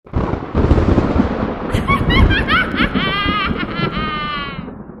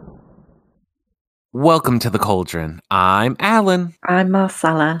Welcome to the Cauldron. I'm Alan. I'm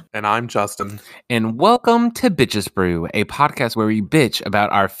Marcella. And I'm Justin. And welcome to Bitches Brew, a podcast where we bitch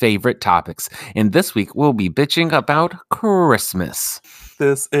about our favorite topics. And this week we'll be bitching about Christmas.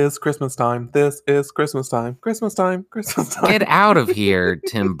 This is Christmas time. This is Christmas time. Christmas time. Christmas time. Get out of here,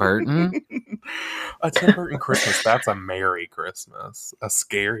 Tim Burton. A Tim Burton Christmas. That's a merry Christmas. A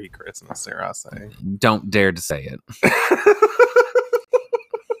scary Christmas, dare I say. Don't dare to say it.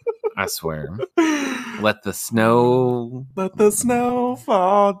 I swear. Let the snow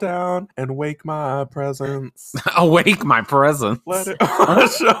fall down and wake my presents. awake my presents. Let it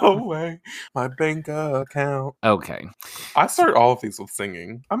wash away my bank account. Okay. I start all of these with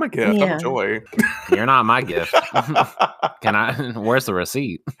singing. I'm a gift. I'm a joy. You're not my gift. Can I? Where's the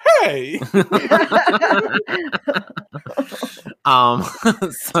receipt? Hey.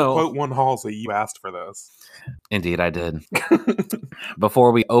 So quote one Halsey, you asked for this. Indeed, I did.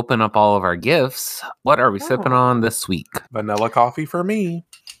 Before we open up all of our gifts, what are we sipping on this week? Vanilla coffee for me.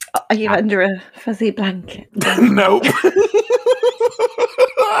 Are you under a fuzzy blanket? Nope.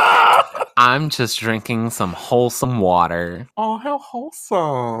 I'm just drinking some wholesome water. Oh, how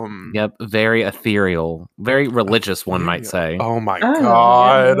wholesome. Yep, very ethereal. Very religious, one might say. Oh my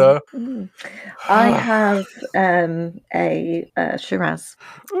God. Yeah. I have a Shiraz.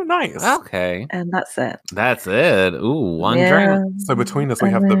 Oh, nice. Okay. And that's it. That's it. Ooh, one drink. So between us, we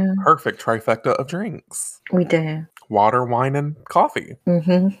have the perfect trifecta of drinks. We do. Water, wine, and coffee.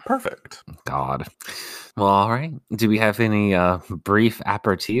 Mm-hmm. Perfect. God. Well, all right. Do we have any brief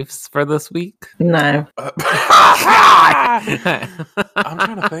aperitifs for this week? No. I'm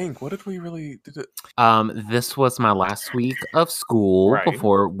trying to think. What did we really... This was my last week of school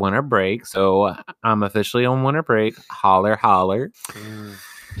before winter break, so I'm officially on winter break. Holler, holler.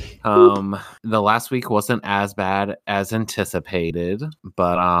 The last week wasn't as bad as anticipated,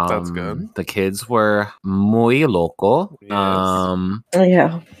 but that's good. The kids were muy loco.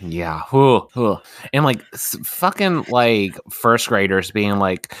 Yes. Yeah. And like fucking like first graders being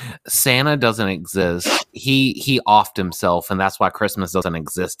like, Santa doesn't exist. He offed himself, and that's why Christmas doesn't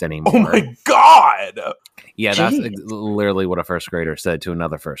exist anymore. Oh my God. Yeah, that's literally what a first grader said to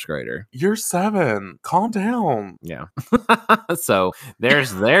another first grader. You're 7. Calm down. Yeah. So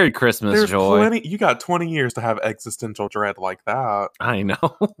there's their Christmas joy. You got 20 years to have existential dread like that. I know.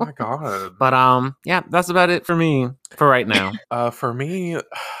 Oh my God. But yeah, that's about it for me for right now. For me,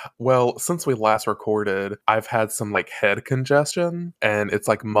 well, since we last recorded, I've had some like head congestion, and it's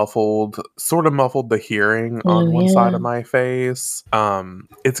like sort of muffled the hearing on one side of my face.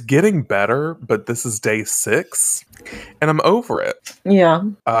 It's getting better, but this is day 6, and I'm over it. Yeah.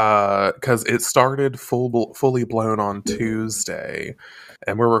 Because it started fully blown on Tuesday,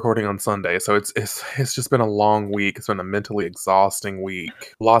 and we're recording on Sunday, so it's just been a long week. It's been a mentally exhausting week.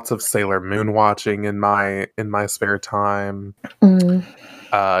 Lots of Sailor Moon watching in my spare time.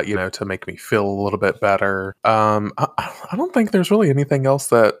 To make me feel a little bit better. I don't think there's really anything else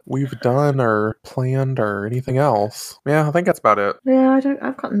that we've done or planned or anything else. Yeah, I think that's about it. Yeah,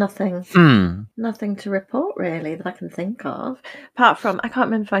 I've got nothing. Nothing to report really that I can think of. Apart from, I can't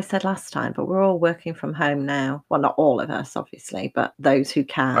remember if I said last time, but we're all working from home now. Well, not all of us, obviously, but those who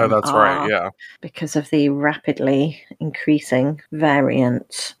can. Oh, that's right, yeah. Because of the rapidly increasing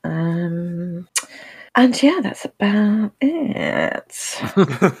variant. And yeah, that's about it.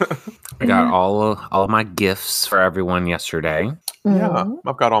 I got all of my gifts for everyone yesterday. Yeah,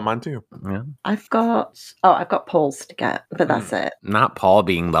 I've got all mine too. Yeah. I've got Paul's to get, but that's it. Not Paul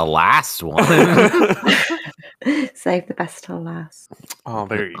being the last one. Save the best till last. Oh,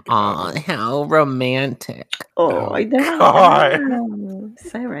 there you go. Oh, how romantic. Oh, I know. God.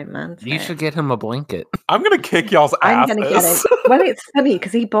 So romantic. You should get him a blanket. I'm going to kick y'all's asses. I'm going to get him. Well, it's funny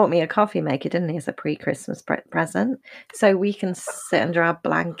because he bought me a coffee maker, didn't he, as a pre-Christmas present. So we can sit under our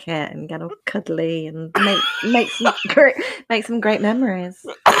blanket and get all cuddly and make some great memories.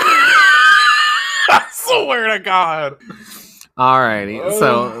 I swear to God. Alrighty,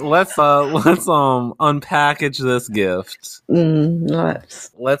 so let's unpackage this gift.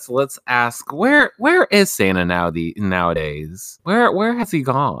 Let's ask where is Santa nowadays? Where has he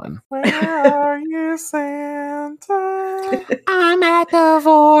gone? Where are you, Santa? I'm at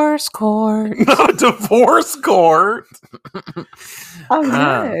divorce court. Not a divorce court. Oh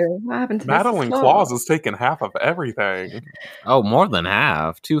no! What happened to Madeline Claus has taken half of everything. Oh, more than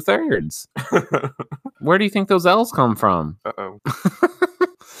half, 2/3. Where do you think those L's come from? Uh-oh.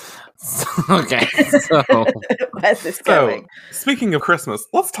 Okay, so where's this going? Speaking of Christmas,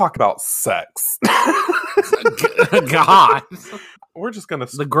 let's talk about sex. God. We're just gonna.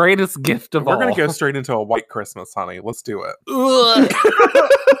 The greatest gift of We're all. gonna go straight into a white Christmas, honey. Let's do it.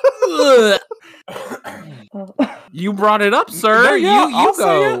 Ugh. You brought it up, sir. No, yeah, you I'll say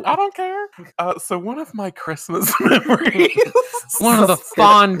go. it. I don't care. So one of my Christmas memories, One of the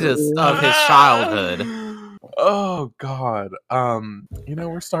fondest of his childhood. Oh God.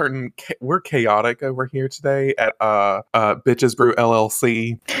 We're chaotic over here today at Bitches Brew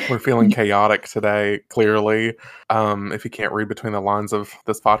LLC. We're feeling chaotic today, clearly. If you can't read between the lines of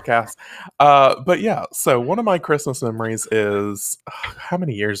this podcast. But yeah, so one of my Christmas memories is how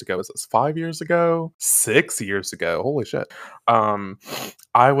many years ago is this? 5 years ago? 6 years ago. Holy shit.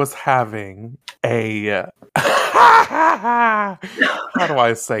 I was having a how do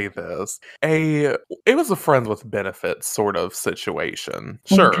I say this? It was a friends with benefits sort of situation.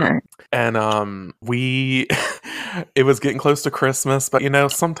 Sure. Okay. And it was getting close to Christmas, but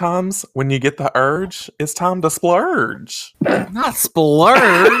sometimes when you get the urge, it's time to splurge. Not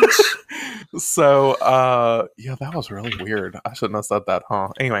splurge. So yeah, that was really weird. I shouldn't have said that, huh?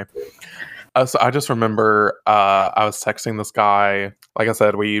 Anyway. So I just remember I was texting this guy. Like I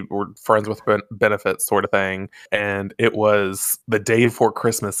said, we were friends with benefits sort of thing. And it was the day before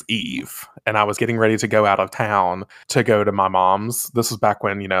Christmas Eve. And I was getting ready to go out of town to go to my mom's. This was back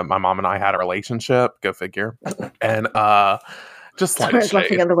when, my mom and I had a relationship. Go figure. And just Sorry, slight I was laughing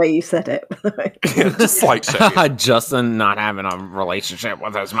shade. at the way you said it. Just slight shade. Justin not having a relationship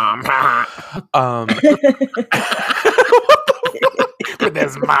with his mom. With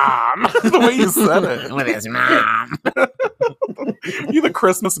his mom. The way you said it. With his mom. You the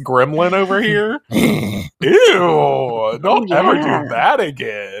Christmas gremlin over here? Ew. Don't ever do that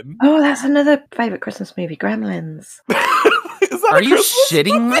again. Oh, that's another favourite Christmas movie, Gremlins. Is that Are a you Christmas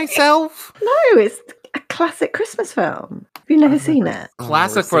shitting movie? myself? No, it's a classic Christmas film. Have you never seen it?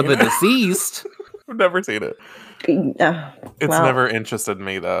 Classic for the seen it. deceased. I've never seen it. It's Well, never interested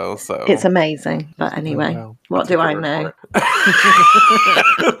me though, so It's amazing. But anyway, well, what I'll do I take your know? word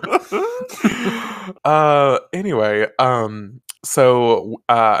for it. Anyway, so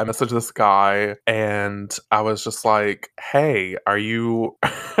I messaged this guy and I was just like, "Hey, are you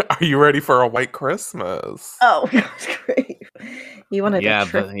ready for a white Christmas? Oh, gosh, great. You wanted Yeah,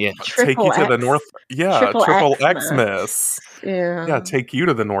 a but yeah. Take you to the North, Triple triple Xmas. Xmas. Yeah. Yeah, take you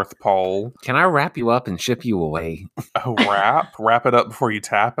to the North Pole. Can I wrap you up and ship you away? Oh, wrap it up before you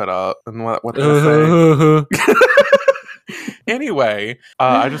tap it up. And what did I say? Anyway,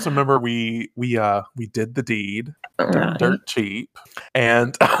 I just remember we did the deed, Right. dirt cheap,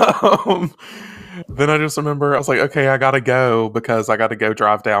 and then I just remember I was like, okay, I gotta go because I gotta go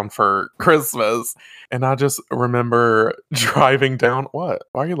drive down for Christmas, and I just remember driving down. What?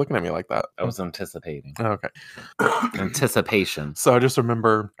 Why are you looking at me like that? I was anticipating. Okay. Anticipation. So I just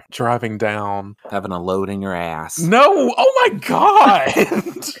remember driving down. Having a load in your ass. No! Oh my god!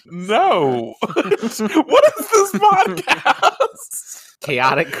 No! What is this podcast?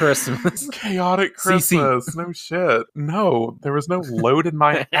 Chaotic Christmas. Chaotic CC. Christmas. No shit. No, there was no load in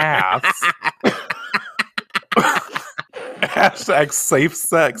my ass. Hashtag safe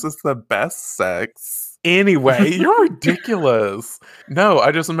sex is the best sex. Anyway, you're ridiculous. No,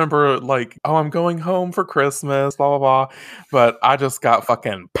 I just remember like, oh, I'm going home for Christmas, blah, blah, blah. But I just got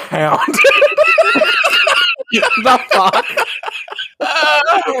fucking pounded. The fuck?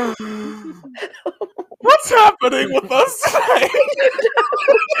 What's happening with us today?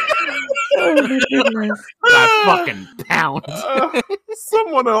 Oh, my goodness. Got fucking pound.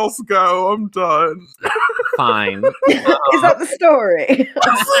 Someone else go. I'm done. Fine. Is that the story?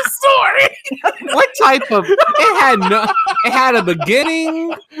 What's the story? What type of it had a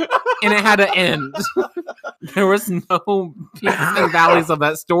beginning and it had an end. There was no peaks and valleys of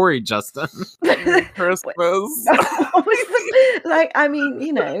that story, Justin. Christmas. Like, I mean,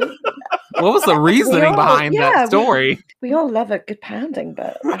 you know, What was the reasoning all- behind yeah, that story? we all love a good pounding,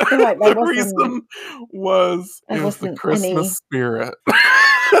 but I feel like there The wasn't. reason was There it was the wasn't Christmas any- spirit.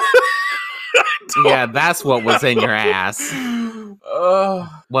 Yeah, that's what was in your ass.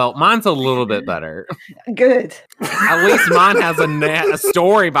 Well, mine's a little bit better. Good. At least mine has a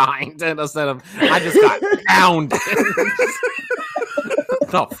story behind it instead of I just got pounded.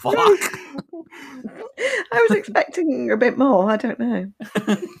 The fuck? I was expecting a bit more. I don't know.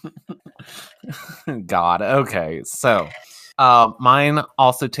 God. Okay, so mine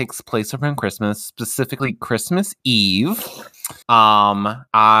also takes place around Christmas, specifically Christmas Eve.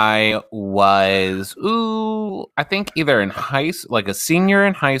 I was I think either in like a senior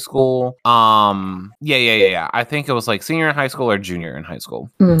in high school. Yeah. I think it was like senior in high school or junior in high school.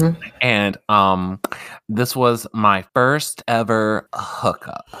 Mhm. And this was my first ever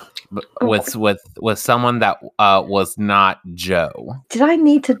hookup with someone that was not Joe. Did I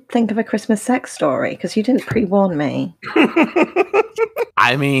need to think of a Christmas sex story? Because you didn't pre-warn me.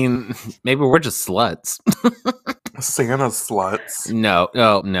 I mean, maybe we're just sluts. Santa sluts. No.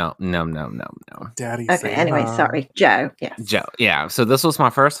 Daddy Okay, Santa. anyway, sorry. Joe, yes. Joe, yeah. So this was my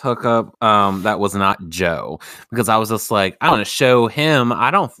first hookup that was not Joe, because I was just like, I want to show him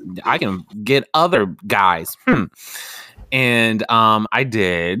I can get other guys. And I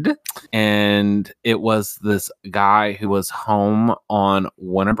did, and it was this guy who was home on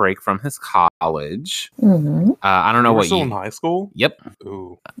winter break from his college. Mhm. I don't know You were what still you. in high school? Yep,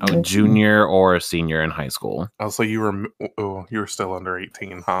 Ooh. a junior or a senior in high school. Oh, so you were still under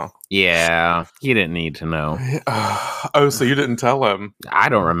 18, huh? Yeah, he didn't need to know. Oh, so you didn't tell him? I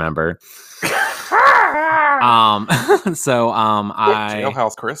don't remember. So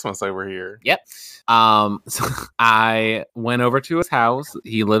Jailhouse Christmas over here. Yep. So I went over to his house.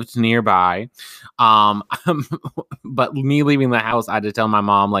 He lived nearby. But me leaving the house, I had to tell my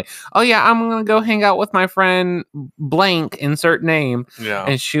mom, like, oh yeah, I'm gonna go hang out with my friend blank, insert name. Yeah.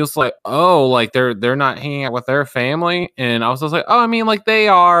 And she was like, oh, like they're not hanging out with their family. And I was just like, oh, I mean, like they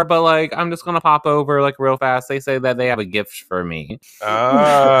are, but like I'm just gonna pop over like real fast. They say that they have a gift for me.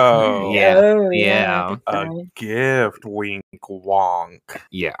 Oh. Yeah. Oh, Yeah. good A guy. gift, wink, wonk.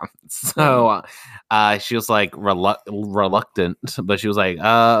 Yeah. So she was like reluctant, but she was like,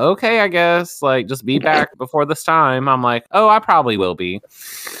 okay, I guess, like just be back before this time. I'm like, oh, I probably will be.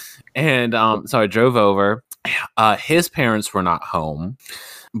 And so I drove over. His parents were not home.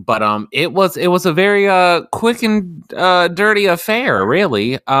 But it was a very quick and dirty affair,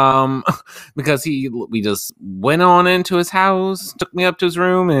 really. Because we just went on into his house, took me up to his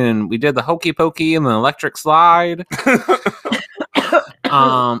room, and we did the hokey pokey and the electric slide.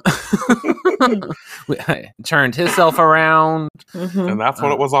 Turned himself around, Mhm. And that's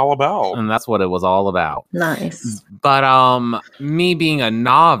what it was all about. and that's what it was all about. Nice. But me being a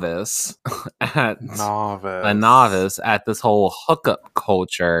novice at Novice. at this whole hookup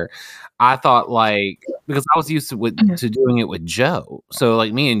culture, I thought, like, because I was used to doing it with Joe, so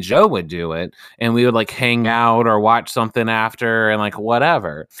like me and Joe would do it, and we would like hang out or watch something after, and like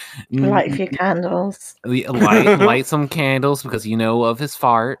whatever. Light a few candles. light some candles because of his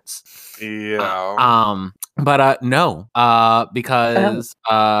farts. Yeah. But no, because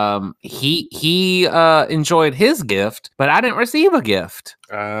he enjoyed his gift, but I didn't receive a gift.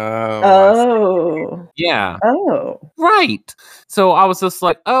 Oh. Yeah. Oh. Right. So I was just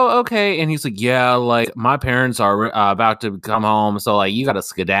like, oh, okay. And he's like, yeah, like my parents are about to come home, so like you got to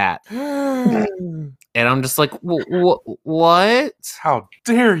skedat. And I'm just like, what? How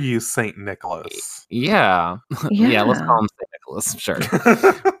dare you, Saint Nicholas? Yeah. Yeah, let's call him Saint Nicholas. Sure.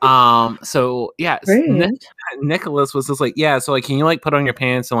 So yeah, Rude. Nicholas was just like, yeah, so like, can you like put on your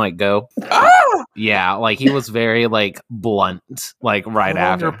pants and like go? Yeah, like he was very like blunt, like right Put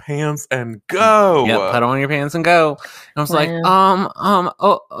after. on your pants and go. Yep, put on your pants and go. And I was like,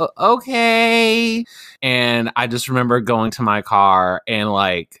 okay. And I just remember going to my car and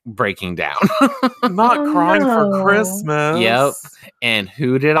like breaking down. Not crying for no. Christmas. Yep. And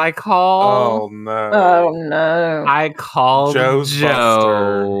who did I call? Oh no. Oh no. I called Joe's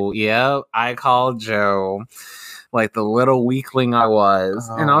Joe. Yep, I called Joe. Like the little weakling I was.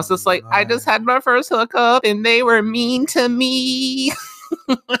 And I was just like, I just had my first hookup and they were mean to me.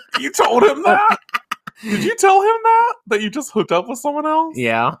 You told him that? Did you tell him that? That you just hooked up with someone else?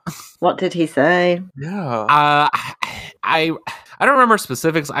 Yeah. What did he say? Yeah. I don't remember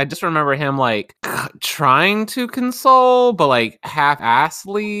specifics. I just remember him like trying to console, but like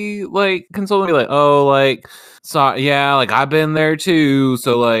half-assedly like consoling me, like, oh, like, so yeah, like I've been there too,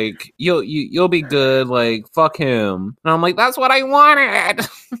 so like you'll be good, like fuck him. And I'm like, that's what I wanted.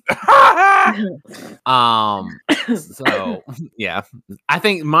 So yeah, I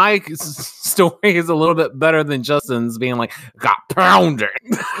think my story is a little bit better than Justin's, being like got pounded.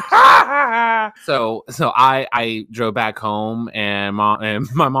 So I drove back home, and my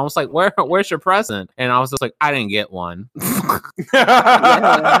mom was like, where's your present? And I was just like, I didn't get one.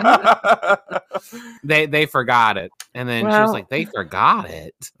 They forgot it. And then she was like, they forgot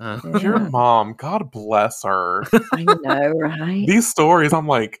it. Your mom, God bless her. I know, right? These stories, I'm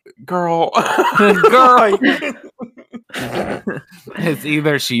like, girl. Girl. It's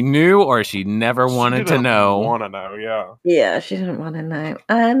either she knew or she never wanted to know. Want to know, yeah. Yeah, she didn't want to know.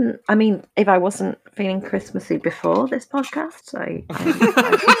 I mean, if I wasn't feeling Christmassy before this podcast, so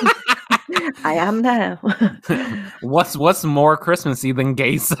I am now. What's more Christmassy than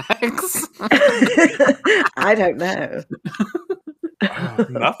gay sex? I don't know.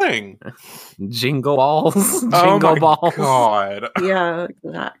 Nothing. Jingle balls. Oh Jingle my balls. God. Yeah,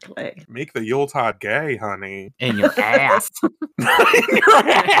 exactly. Make the Yuletide gay, honey. In your ass. In your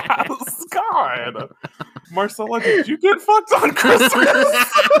ass. God. Marcella, did you get fucked on Christmas?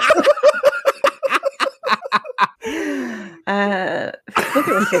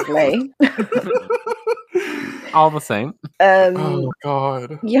 Figuratively. All the same. Oh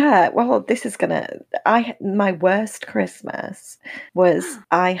God. Yeah, well, this is my worst Christmas was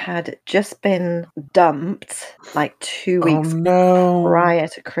I had just been dumped like 2 weeks no. prior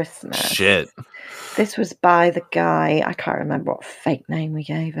to Christmas. Shit. This was by the guy, I can't remember what fake name we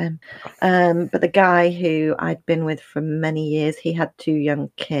gave him, but the guy who I'd been with for many years, he had 2 young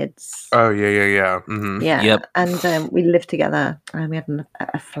kids. Oh, yeah. Mm-hmm. Yeah, Yep. and we lived together, and we had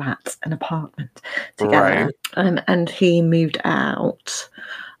a flat, an apartment together, Right. and he moved out.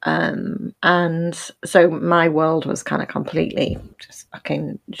 And so my world was kind of completely just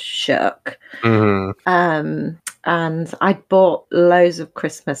fucking shook. Mm-hmm. And I bought loads of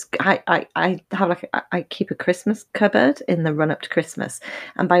Christmas. I have I keep a Christmas cupboard in the run up to Christmas,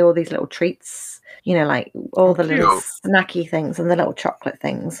 and buy all these little treats. You know, like all the little snacky things and the little chocolate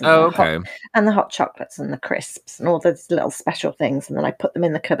things. And Oh, okay. and the hot chocolates and the crisps and all those little special things. And then I put them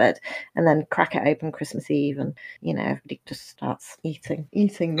in the cupboard and then crack it open Christmas Eve, and everybody just starts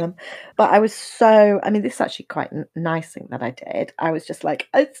eating them. But I was this is actually quite a nice thing that I did. I was just like,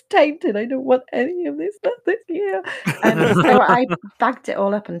 it's tainted. I don't want any of this stuff this year. So I bagged it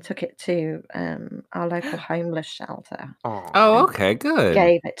all up and took it to our local homeless shelter. Oh, okay, good.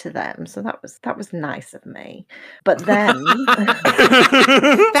 Gave it to them. So that was nice of me. But then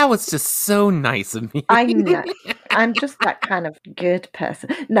that was just so nice of me. I know. I'm just that kind of good person.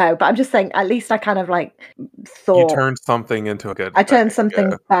 No, but I'm just saying, at least I kind of like thought you turned something into a good I turned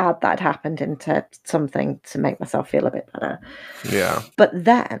something bad that happened into something to make myself feel a bit better. Yeah. But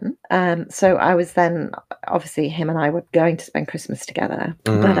then, so I was then, obviously him and I were going to spend Christmas together.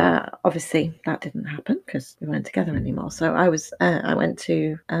 But obviously that didn't happen because we weren't together anymore. So I went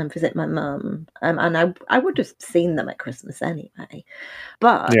to visit my mum. And I would have seen them at Christmas anyway.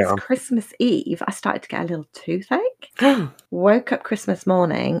 But Christmas Eve, I started to get a little toothache. Woke up Christmas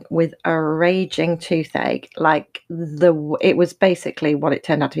morning with a raging toothache. Like it was basically what it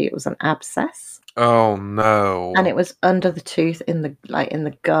turned out to be. It was an abscess. Oh no. And it was under the tooth in the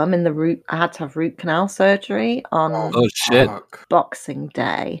gum, in the root. I had to have root canal surgery on Boxing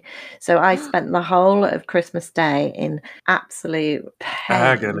Day. So I spent the whole of Christmas Day in absolute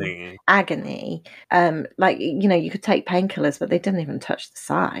pain. Agony. You could take painkillers, but they didn't even touch the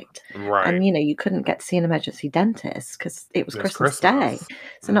site. Right. And you couldn't get to see an emergency dentist because it was Christmas Day.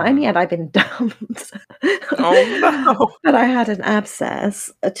 So not only had I been dumped, but I had an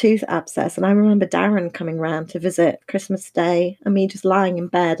abscess, a tooth abscess, and I remember Darren coming round to visit Christmas Day and me just lying in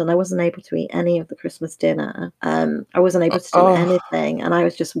bed, and I wasn't able to eat any of the Christmas dinner. I wasn't able to do anything, and I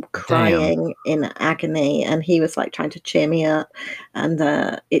was just crying in agony, and he was like trying to cheer me up, and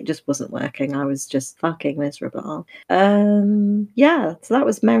it just wasn't working. I was just fucking miserable. So that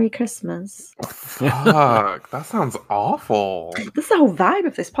was Merry Christmas. Fuck, that sounds awful. That's the whole vibe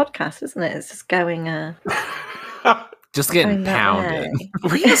of this podcast, isn't it? It's just going just getting pounded.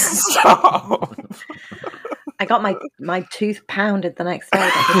 Please stop. I got my tooth pounded the next day.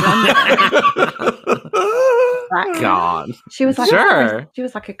 God, she was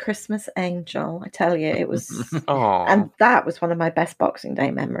like a Christmas angel. I tell you, it was. And that was one of my best Boxing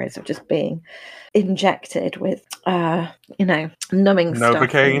Day memories of just being injected with, numbing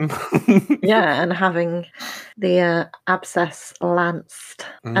Novocaine. stuff. And having the abscess lanced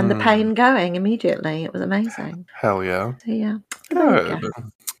and the pain going immediately. It was amazing. Hell yeah. So, yeah. Good.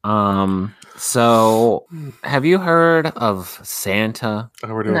 So have you heard of Santa?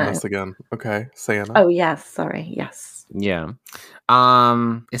 Oh, we're doing this again. Okay, Santa. Oh yes, sorry, yes. Yeah.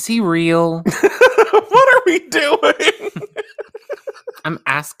 Is he real? What are we doing? I'm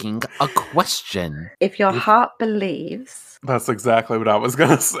asking a question. If your heart believes. That's exactly what I was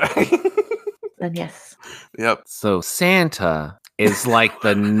gonna say. Then yes. Yep. So Santa is like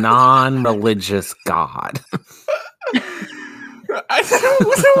the non-religious God.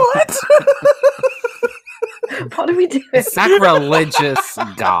 What? What are we doing? Sacrilegious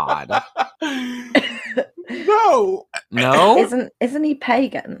God. No, No? Isn't he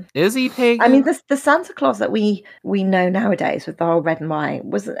pagan? Is he pagan? I mean, the Santa Claus that we know nowadays with the whole red and white,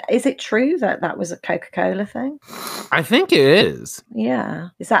 is it true that was a Coca-Cola thing? I think it is. Yeah.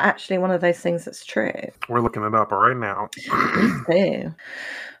 Is that actually one of those things that's true? We're looking it up right now. Me too.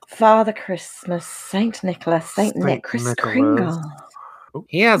 Father Christmas, Saint Nicholas, Saint Nick, Kris Nicholas. Kringle.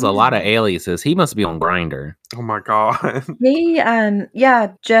 He has a lot of aliases. He must be on Grindr. Oh my god. He,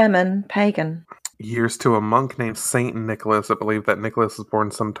 German, pagan. Years to a monk named Saint Nicholas. I believe that Nicholas was born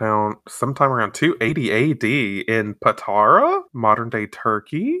sometime around 280 AD in Patara, modern day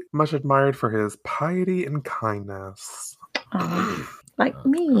Turkey. Much admired for his piety and kindness. Oh, like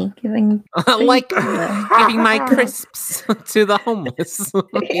me giving Like food. giving my crisps to the homeless.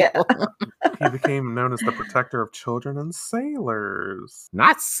 Yeah. He became known as the protector of children and sailors.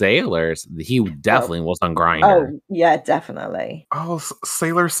 Not sailors. He definitely was on Grindr. Oh, yeah, definitely. Oh,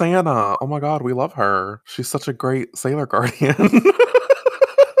 Sailor Santa. Oh my god, we love her. She's such a great sailor guardian.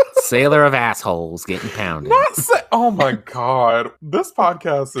 Sailor of assholes getting pounded. Oh my god. This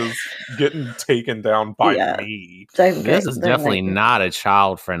podcast is getting taken down by me. This is definitely not a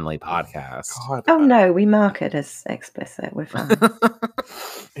child-friendly podcast. God. Oh no, we mark it as explicit. We're fine.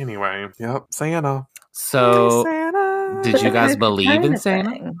 Anyway, yep, Santa. So, Hey, Santa. did you guys believe in Coca-Cola Santa?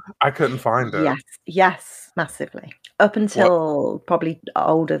 thing. I couldn't find it. Yes, massively. Up until probably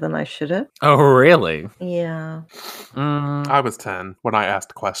older than I should have. Oh, really? Yeah. I was 10 when I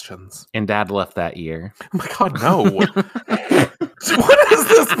asked questions. And Dad left that year. Oh my god, no. What is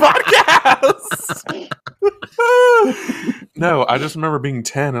this podcast? No, I just remember being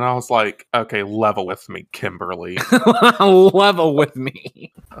 10 and I was like, okay, level with me, Kimberly. Level with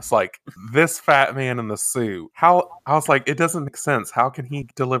me. It's like, this fat man in the suit. I was like, it doesn't make sense. How can he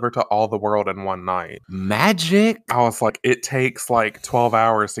deliver to all the world in one night? Magic? I was like, it takes like 12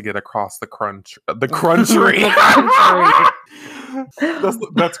 hours to get across the country.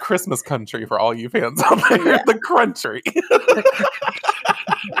 That's Christmas country for all you fans out there. Yeah. The country.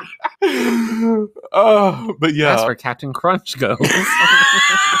 But yeah. That's where Captain Crunch goes.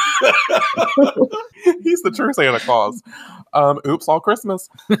 He's the true Santa Claus. Oops, all Christmas.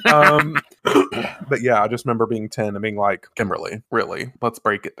 But yeah, I just remember being 10 and being like, Kimberly, really, let's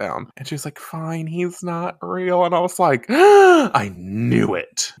break it down. And she's like, fine, he's not real. And I was like, I knew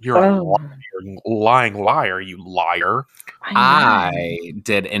it. You're a lying liar, you liar. I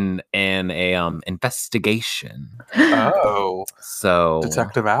did an investigation. Oh. So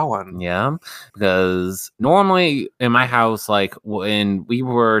Detective Allen. Yeah, because normally in my house, like when we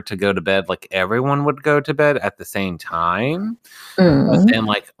were to go to bed, like everyone would go to bed at the same time. But then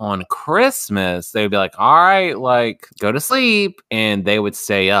like on Christmas, they would be like, all right, like go to sleep, and they would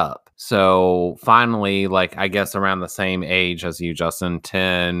stay up. So finally, like I guess around the same age as you, Justin,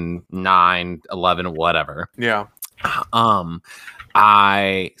 10, 9, 11, whatever. Yeah.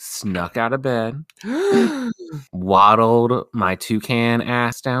 I snuck out of bed, waddled my toucan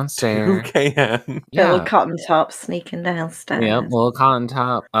ass downstairs. Toucan. Little cotton top sneaking downstairs. Yep, little cotton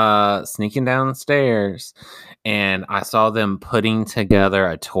top sneaking downstairs. And I saw them putting together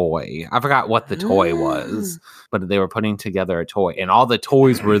a toy. I forgot what the toy was, but they were putting together a toy. And all the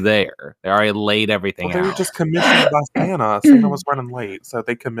toys were there. They already laid everything They were out. just commissioned by Santa. Santa was running late, so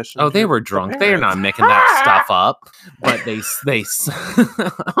they commissioned. Oh, they were drunk. They're not making that stuff up. But they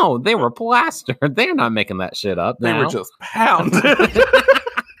oh, they were plastered. They're not making that shit up. They were now. just pounded.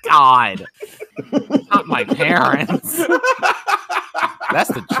 God, not my parents. That's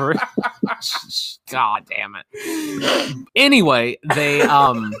the truth. God damn it. Anyway, they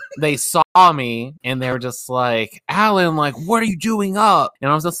saw me and they were just like, Alan, like, what are you doing up? And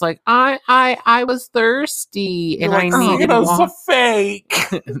I was just like, I was thirsty and I needed a fake.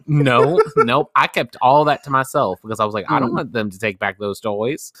 Nope. I kept all that to myself because I was like, I don't want them to take back those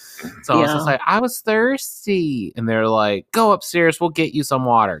toys. So I was just like, I was thirsty. And they're like, go upstairs, we'll get you some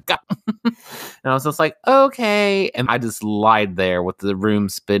water. Go. And I was just like, okay. And I just lied there with the room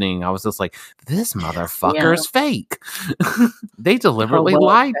spinning. I was just like, this motherfucker's fake. They deliberately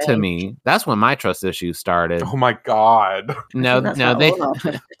lied to me. That's when my trust issues started. Oh my god. No,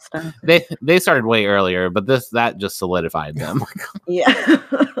 they started way earlier, but that just solidified them. Yeah.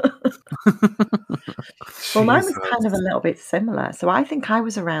 Well, mine was kind of a little bit similar. So I think I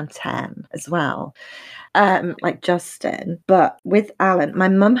was around 10 as well. Like Justin, but with Alan, my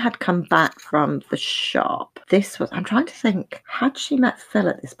mum had come back from the shop. I'm trying to think, had she met Phil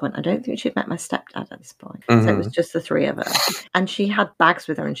at this point? I don't think she'd met my stepdad at this point. So it was just the three of us. And she had bags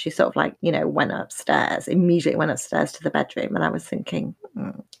with her and she sort of like, immediately went upstairs to the bedroom. And I was thinking,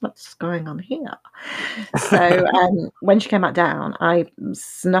 what's going on here? So when she came back down, I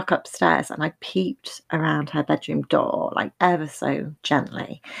snuck upstairs and I peeped around her bedroom door, like ever so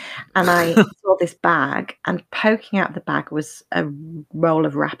gently. And I saw this bag, and poking out the bag was a roll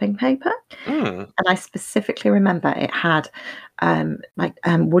of wrapping paper. Mm. And I specifically remember it had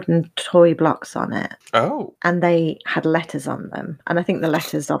wooden toy blocks on it. Oh. And they had letters on them. And I think the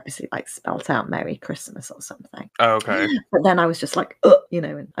letters obviously like spelt out Merry Christmas or something. Oh, okay. But then I was just like, you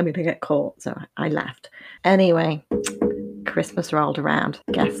know, and I'm going to get caught. So I left. Anyway, Christmas rolled around.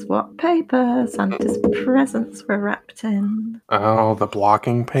 Guess what paper Santa's presents were wrapped in? Oh, the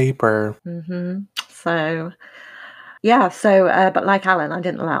blocking paper. So, yeah. So, but like Alan, I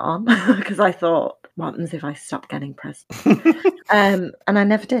didn't allow it on because I thought, what happens if I stop getting presents? And I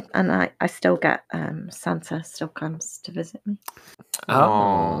never did. And I still get Santa still comes to visit me.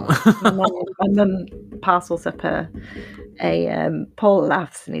 Oh. My mum parcels up a Paul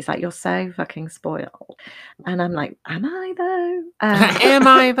laughs and he's like, "You're so fucking spoiled," and I'm like, "Am I though? Am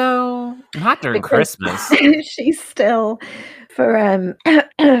I though? Not during Because Christmas. she's still for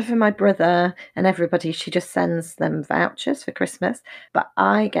for my brother and everybody. She just sends them vouchers for Christmas, but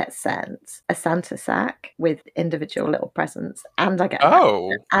I get sent a Santa sack with individual little presents, and I get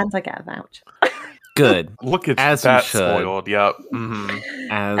a voucher. Good. Look at As that you should. spoiled. Yep.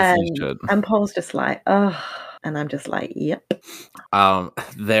 As you should. And Paul's just like, oh, and I'm just like, yep.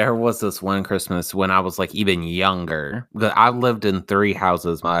 There was this one Christmas when I was like even younger. I lived in 3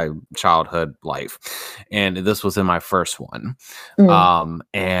 houses my childhood life, and this was in my first one.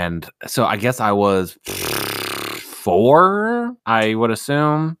 And so I guess I was 4, I would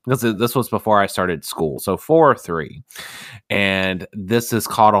assume, because this was before I started school. So 4 or 3. And this is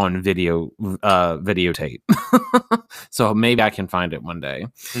caught on videotape. So maybe I can find it one day.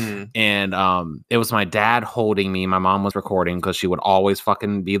 And it was my dad holding me. My mom was recording because she would always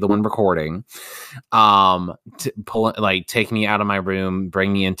fucking be the one recording. Take me out of my room,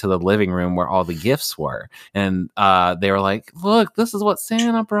 bring me into the living room where all the gifts were. And they were like, "Look, this is what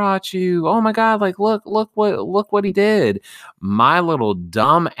Santa brought you. Oh my God, like look what he did." My little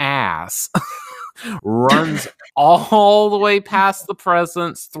dumb ass runs all the way past the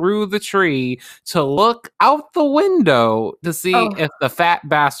presents through the tree to look out the window to see if the fat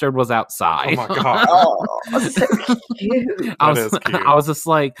bastard was outside. Oh my God. Oh, so cute. I was just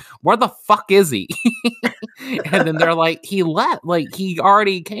like, where the fuck is he? And then they're like, he left. Like, he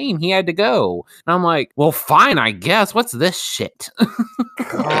already came. He had to go. And I'm like, well, fine, I guess. What's this shit?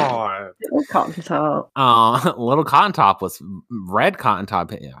 God. Little cotton top. Little cotton top was red cotton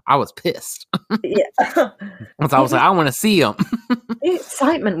top. I was pissed. Yeah. I was like, I want to see him. The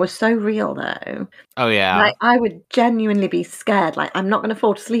excitement was so real, though. Oh, yeah. Like, I would genuinely be scared. Like, I'm not going to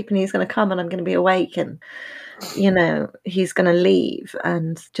fall asleep and he's going to come and I'm going to be awake and, you know, he's going to leave.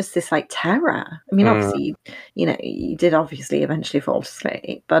 And just this, like, terror. I mean, obviously, you know, you did obviously eventually fall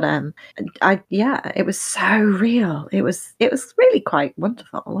asleep. But, it was so real. It was really quite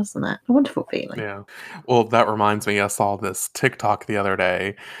wonderful, wasn't it? A wonderful feeling. Yeah. Well, that reminds me, I saw this TikTok the other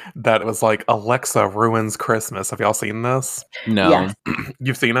day that was like, Alexa ruins Christmas. Have y'all seen this? No. Yes.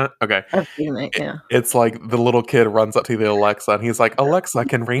 You've seen it? Okay. I've seen it, yeah. It's like the little kid runs up to the Alexa and he's like, "Alexa,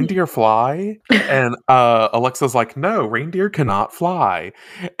 can reindeer fly?" And Alexa's like, "No, reindeer cannot fly."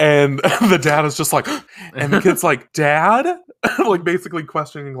 And the dad is just like, and the kid's like, "Dad?" Like basically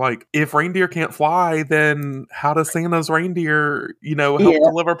questioning, like, if reindeer can't fly, then how does Santa's reindeer, you know, help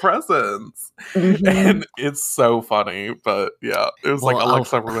deliver presents? And it's so funny. But yeah, it was like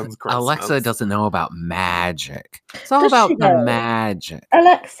Alexa ruins Christmas. Alexa doesn't know about magic. It's all about the magic.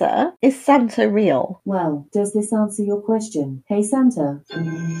 Alexa, is Santa real? Well, does this answer your question? Hey, Santa.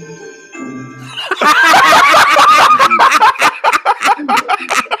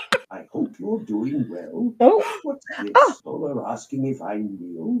 I hope you're doing well. Oh. What's this? People are asking if I'm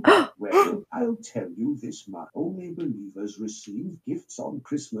real. Well, I'll tell you this much. Only believers receive gifts on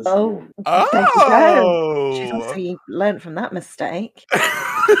Christmas Oh. morning. There you go. She's obviously learned from that mistake.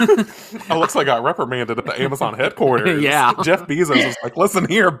 Alexa got reprimanded at the Amazon headquarters. Yeah. Jeff Bezos was like, "Listen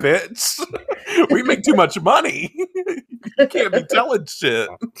here, bitch. We make too much money. You can't be telling shit."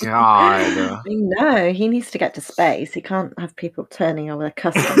 God. No, he needs to get to space. He can't have people turning over the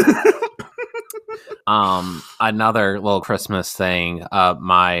customs. Another little Christmas thing.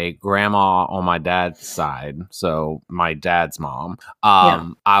 My grandma on my dad's side, so my dad's mom.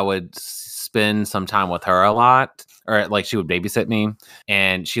 I would spend some time with her a lot, or like she would babysit me,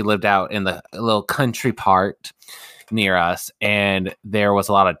 and she lived out in the little country part. near us, and there was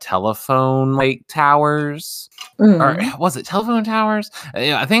a lot of telephone like towers. Mm. Or was it telephone towers?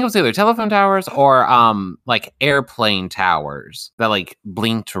 I think it was either telephone towers or like airplane towers that like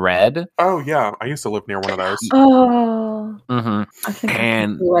blinked red. Oh yeah, I used to live near one of those. Oh, Mm-hmm. I think I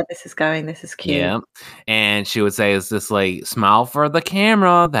And- can see where this is going. This is cute. Yeah, and she would say, "Is this like smile for the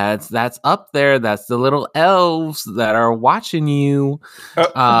camera? That's up there. That's the little elves that are watching you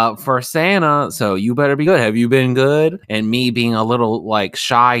for Santa. So you better be good. Have you been good?" And me being a little like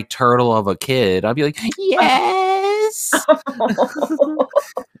shy turtle of a kid, I'd be like, "Yes."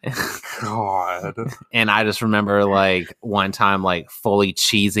 God. And I just remember like one time like fully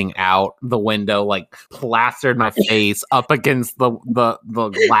cheesing out the window, like plastered my face up against the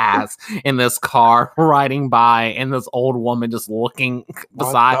glass in this car riding by, and this old woman just looking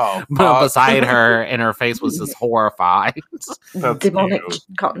beside her, and her face was just horrified. That's Demonic cute.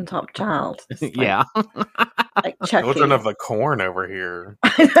 cotton top child. Just like, Yeah. like Chucky. Children of the Corn over here.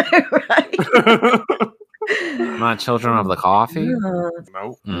 I know, right? Not children of the coffee. No,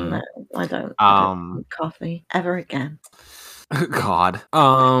 Nope. Mm. I don't. Want coffee ever again. God.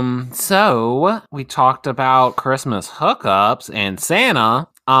 So we talked about Christmas hookups and Santa.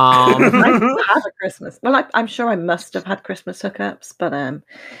 I didn't have a Christmas. Well, I'm sure I must have had Christmas hookups, but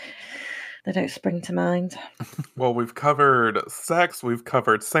they don't spring to mind. Well, we've covered sex, we've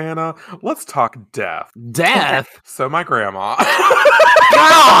covered Santa. Let's talk death. Death. So my grandma.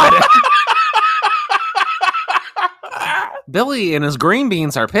 God. Billy and his green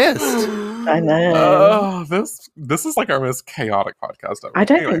beans are pissed. I know. Oh, this is like our most chaotic podcast ever. I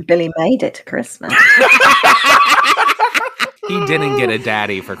don't Anyway. think Billy made it to Christmas. He didn't get a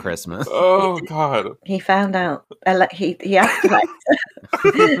daddy for Christmas. Oh God. He found out. He asked Alexa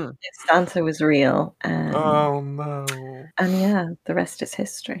if Santa was real, Oh no. and yeah, the rest is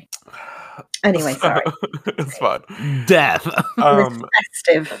history. Anyway, sorry. It's fun. Death. This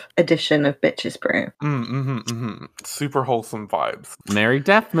festive edition of Bitches Brew. Super wholesome vibes. Merry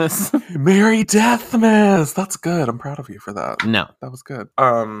Deathmas. Merry Deathmas. That's good. I'm proud of you for that. No. That was good.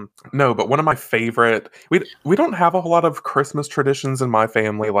 No, but one of my favorite. We don't have a whole lot of Christmas traditions in my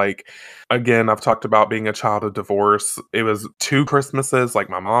family. Like, again, I've talked about being a child of divorce. It was 2 Christmases, like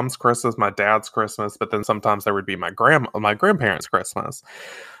my mom's Christmas, my dad's Christmas, but then sometimes there would be my grandparents' Christmas.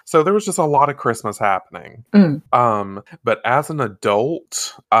 So there was just a lot of Christmas happening. But as an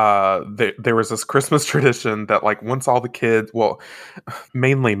adult, there was this Christmas tradition that, like, once all the kids, well,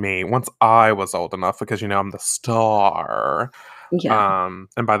 mainly me, once I was old enough, because I'm the star. Yeah.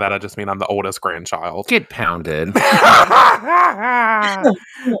 And by that I just mean I'm the oldest grandchild. Get pounded.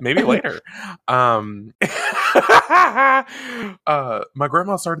 Maybe later. My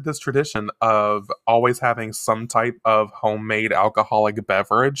grandma started this tradition of always having some type of homemade alcoholic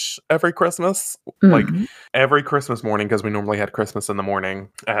beverage every Christmas. Like every Christmas morning, because we normally had Christmas in the morning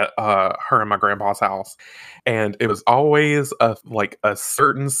at her and my grandpa's house. And it was always a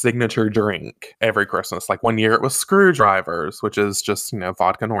certain signature drink every Christmas. Like one year it was Screwdrivers, which is just,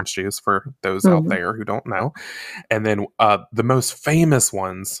 vodka and orange juice for those out there who don't know. And then the most famous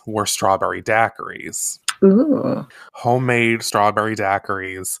ones were strawberry daiquiris. Ooh. Homemade strawberry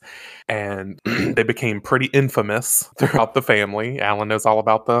daiquiris, and they became pretty infamous throughout the family. Alan knows all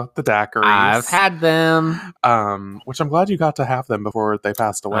about the daiquiris. I've had them. Which I'm glad you got to have them before they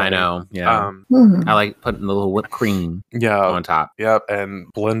passed away. I know. Yeah. I like putting the little whipped cream on top. Yep,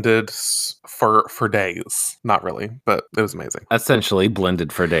 and blended for days. Not really, but it was amazing. Essentially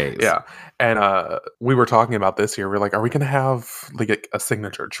blended for days. Yeah. And we were talking about this here. We're like, are we going to have like a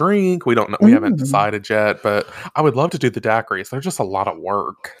signature drink? We don't know. We haven't decided yet, but I would love to do the daiquiris. They're just a lot of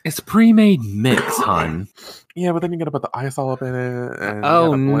work. It's pre-made mix, hun. Yeah, but then you got to put the ice all up in it. And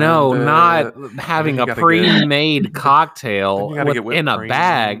oh no, not having a pre-made cocktail in a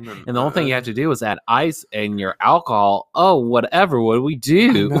bag. And the only thing you have to do is add ice and your alcohol. Oh, whatever. What do we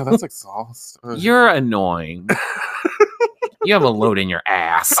do? No, that's exhausting. You're annoying. You have a load in your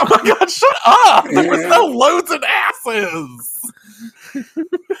ass. Oh my god, shut up! There was no loads in asses! Have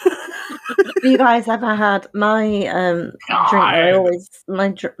you guys ever had my drink that I always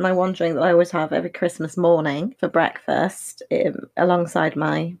my one drink that I always have every Christmas morning for breakfast alongside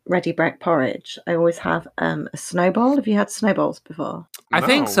my ready break porridge? I always have a snowball. Have you had snowballs before? I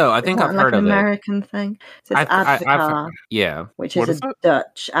think so. I think I've heard of it. American thing. So it's Advocaat. Yeah. Which is a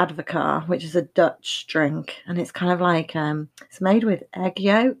Dutch Advocaat, which is a Dutch drink, and it's kind of like it's made with egg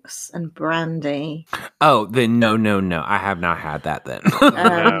yolks and brandy. Oh, then no. I have not had that then.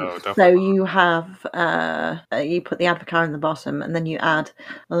 No, so you have you put the advocaat in the bottom, and then you add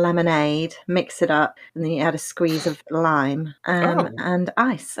lemonade, mix it up, and then you add a squeeze of lime and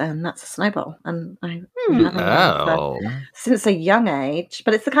ice, and that's a snowball. And I've been having one since a young age.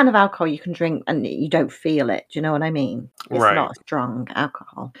 But it's the kind of alcohol you can drink and you don't feel it. Do you know what I mean? It's not strong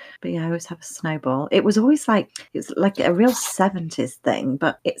alcohol. But yeah, I always have a snowball. It was always like a real 70s thing,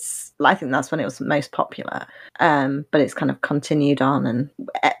 but I think that's when it was most popular. But it's kind of continued on, and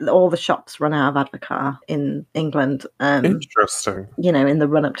all the shops run out of advocaat in England. Interesting. In the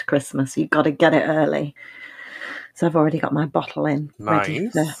run up to Christmas, you've got to get it early. So I've already got my bottle in, ready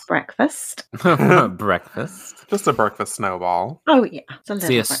for breakfast. Breakfast? Just a breakfast snowball. Oh yeah, it's a little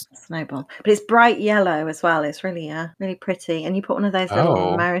breakfast snowball, but it's bright yellow as well. It's really, really pretty, and you put one of those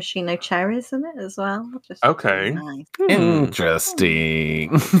little maraschino cherries in it as well. Just okay, really nice.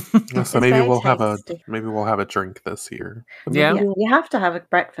 Interesting. So maybe we'll have a drink this year. Yeah, you have to have a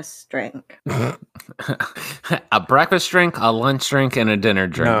breakfast drink. A breakfast drink, a lunch drink, and a dinner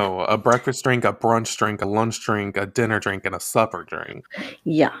drink. No, a breakfast drink, a brunch drink, a lunch drink, a dinner drink, and a supper drink.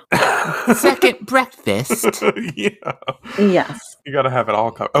 Yeah. Second breakfast. Yeah. Yes. You got to have it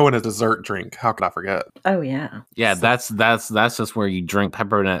all covered. Oh, and a dessert drink. How could I forget? Oh yeah. Yeah, that's just where you drink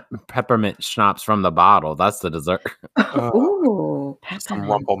peppermint schnapps from the bottle. That's the dessert. Ooh, some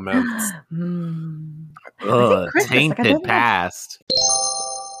rumple mints. Tainted past.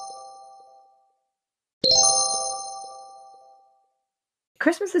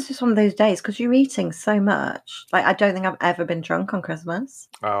 Christmas is just one of those days because you're eating so much. Like, I don't think I've ever been drunk on Christmas.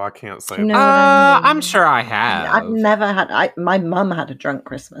 Oh, I can't say that. I'm sure I have. I've never had. My mum had a drunk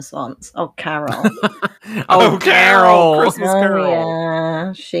Christmas once. Oh, Carol. Carol. Christmas Carol.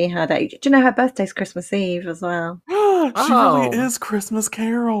 Yeah, she had a. Do you know her birthday's Christmas Eve as well? She really is Christmas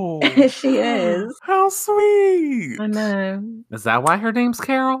Carol. She is. How sweet. I know. Is that why her name's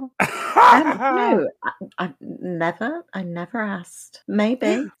Carol? No, I never asked. Maybe.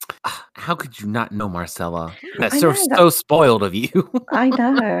 How could you not know, Marcella? That's so spoiled of you. I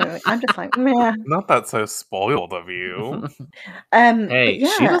know. I'm just like, meh. Not that so spoiled of you. Hey,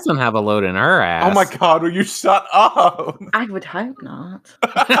 yeah. She doesn't have a load in her ass. Oh my God, will you shut up? I would hope not.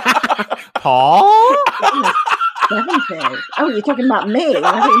 Paul? 70. Oh, you're talking about me? I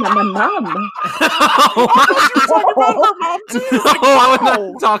thought you meant my mum. I was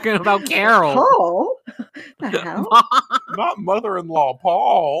not talking about Carol. Paul? The hell? Not mother-in-law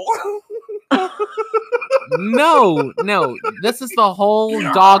Paul. No. This is the whole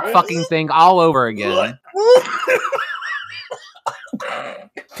dog fucking thing all over again.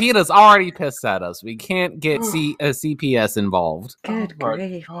 PETA's already pissed at us. We can't get CPS involved. Good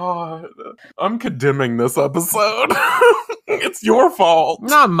grief. God. I'm condemning this episode. It's your fault.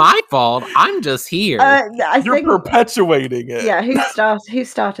 Not my fault. I'm just here. You're perpetuating it. Yeah, who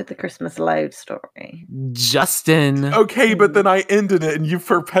started the Christmas load story? Justin. Okay, but then I ended it and you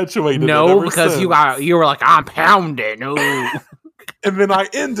perpetuated it. No, because you were like, I'm pounding. Ooh. And then I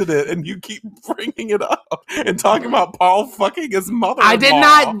ended it, and you keep bringing it up and talking about Paul fucking his mother. I did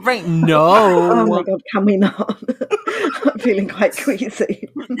not bring. No. Oh my God, can we not? I'm feeling quite queasy.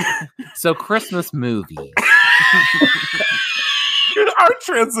 So, Christmas movie. Our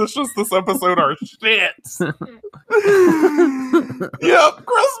transitions this episode are shit. Yep,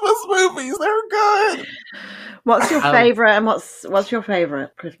 Christmas movies, they're good. What's your favorite? And what's your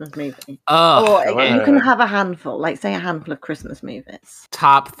favorite Christmas movie? Or you can have a handful, like say a handful of Christmas movies.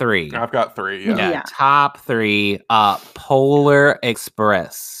 Top 3. I've got 3. Yeah. Top 3. Polar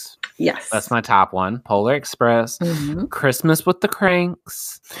Express. Yes, that's my top one. Polar Express, Christmas with the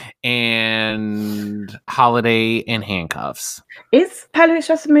Cranks, and Holiday in Handcuffs. Is Polar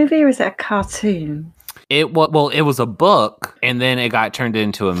Express a movie or is it a cartoon? It was a book, and then it got turned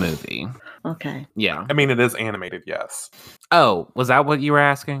into a movie. Okay. Yeah. I mean, it is animated, yes. Oh, was that what you were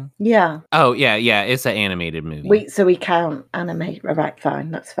asking? Yeah. Oh, yeah. It's an animated movie. So we count animate. Right, fine.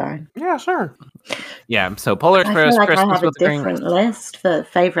 That's fine. Yeah, sure. Yeah, so Polar Express, I feel like Christmas I have with a different list for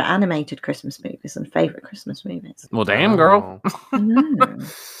favorite animated Christmas movies and favorite Christmas movies. Well, damn, girl. I know.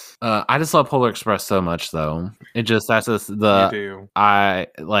 I just love Polar Express so much, though. That's just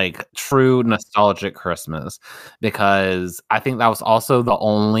true nostalgic Christmas, because I think that was also the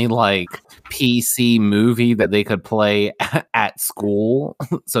only PC movie that they could play at school.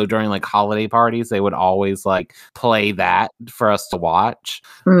 So during holiday parties, they would always play that for us to watch.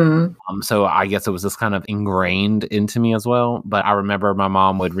 So I guess it was just kind of ingrained into me as well. But I remember my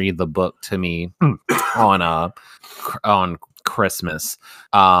mom would read the book to me on Christmas.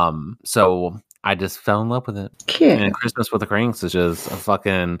 So I just fell in love with it. Cute. And Christmas with the Cranks is just a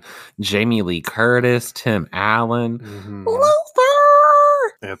fucking Jamie Lee Curtis, Tim Allen, Luther.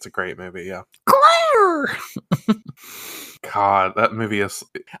 It's a great movie, yeah. Claire. God, that movie is.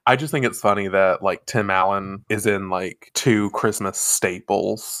 I just think it's funny that like Tim Allen is in like 2 Christmas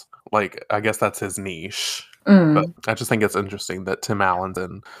staples. Like, I guess that's his niche. But I just think it's interesting that Tim Allen's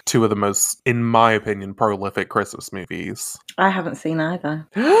in 2 of the most, in my opinion, prolific Christmas movies. I haven't seen either.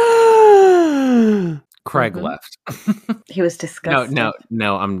 Craig Mhm. left. He was disgusted.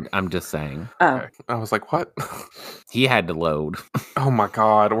 No. I'm just saying Oh, Okay. I was like, what? he had to load. Oh my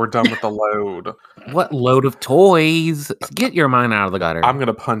God, we're done with the load. What load of toys? Get your mind out of the gutter. I'm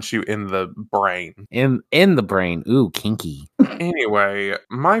gonna punch you in the brain. in the brain. Ooh, kinky. Anyway,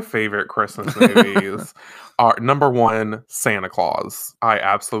 my favorite Christmas movies are number 1, Santa Claus. I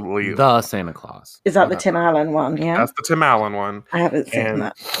absolutely The Santa Claus. is that the Tim Allen one? Yeah, that's the Tim Allen one. I haven't seen and-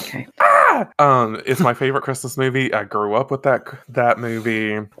 that. Okay. It's my favorite Christmas movie. I grew up with that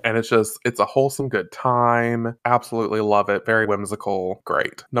movie, and it's a wholesome good time. Absolutely love it. Very whimsical.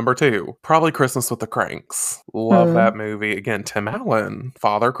 Great. Number 2, probably Christmas with the Cranks. Love that movie. Again, Tim Allen,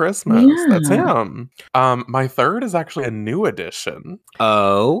 Father Christmas. That's Yeah. him. My 3rd is actually a new addition.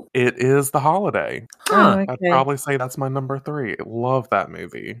 Oh. It is The Holiday. Huh. Okay. I'd probably say that's my number 3. Love that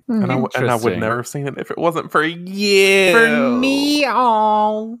movie, and I would Interesting. never have seen it if it wasn't for you. For me,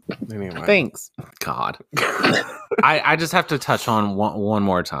 oh. Anyway. Thanks. God. I just have to touch on one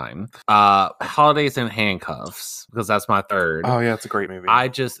more time. Holidays in Handcuffs, because that's my 3rd. Oh yeah, it's a great movie.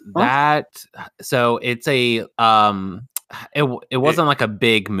 So it's a it wasn't like a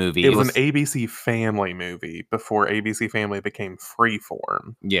big movie. It was an ABC Family movie before ABC Family became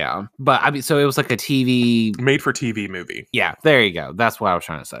Freeform. Yeah. But I mean, so it was like a TV. Made for TV movie. Yeah, there you go. That's what I was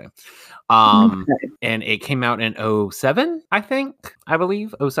trying to say. Okay. And it came out in 07, I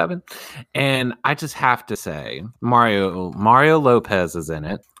believe 07. And I just have to say, Mario Lopez is in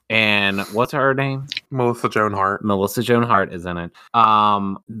it. And what's her name? Melissa Joan Hart. Melissa Joan Hart is in it.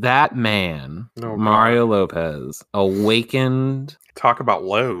 That man, Oh, God. Mario Lopez, awakened. Talk about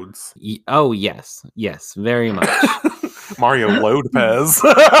loads. Oh, yes, very much. Mario Lopez.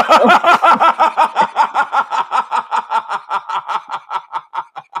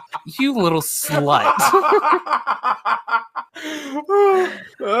 You little slut.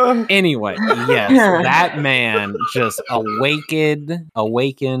 Anyway, yes, that man just awakened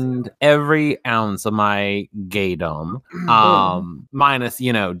every ounce of my gaydom. Minus,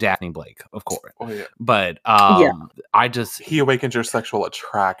 Daphne Blake, of course. Oh, yeah. But He awakened your sexual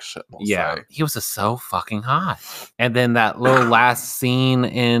attraction. We'll say. he was just so fucking hot. And then that little last scene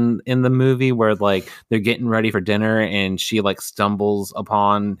in the movie where like they're getting ready for dinner and she like stumbles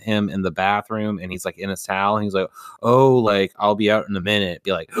upon him in the bathroom and he's like in his towel and he's like, oh, like I'll be out in a minute.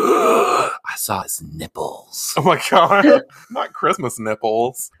 Be like, I saw his nipples. Oh my God. Not Christmas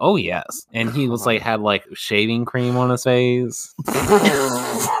nipples. Oh yes. And he was like had like shaving cream on his face.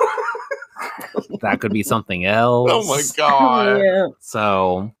 That could be something else. Oh my God. Yeah.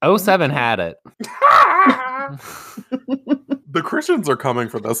 So 07 had it. The Christians are coming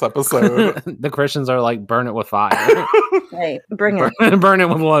for this episode. The Christians are like, burn it with fire. Hey, bring it. Burn it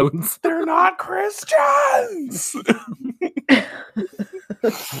with loads. They're not Christians.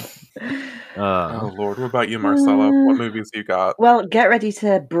 Oh Lord, what about you, Marcella? What movies you got? Well, get ready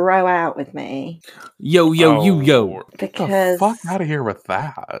to bro out with me Yo. Lord. because Get the fuck out of here with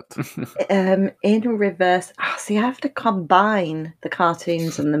that. in reverse. See, I have to combine the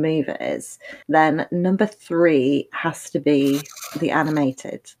cartoons and the movies. Then number 3 has to be the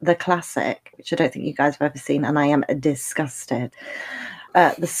animated, the classic, which I don't think you guys have ever seen, and I am disgusted.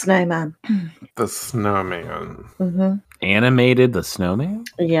 The Snowman. The Snowman. Mm-hmm. Animated The Snowman?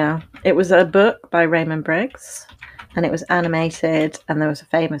 Yeah, it was a book by Raymond Briggs, and it was animated, and there was a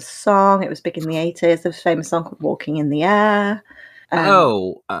famous song. It was big in the 80s. There was a famous song called Walking in the Air.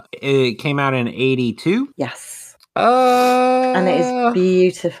 It came out in 82? Yes. And it is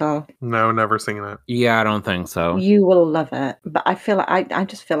beautiful. No, never seen it. Yeah, I don't think so. You will love it. But I feel like I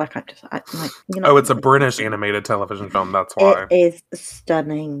just feel like I'm like, Oh, it's a British animated television film. That's why. It is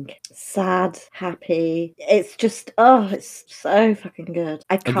stunning. Sad, happy. It's just, it's so fucking good.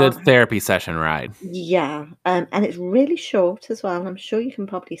 I A can't. good therapy session ride. Yeah, and it's really short as well. I'm sure you can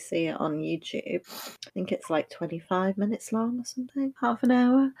probably see it on YouTube. I think it's like 25 minutes long or something, half an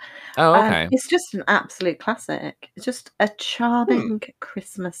hour. Oh, okay. It's just an absolute classic. It's just a charming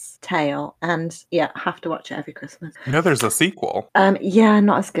Christmas tale, and yeah, have to watch it every Christmas. You know, there's a sequel. Yeah,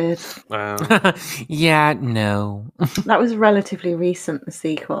 not as good. Yeah, no. That was relatively recent. The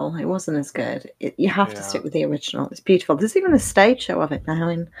sequel, it wasn't as good. You have to Yeah. stick with the original. It's beautiful. There's even a stage show of it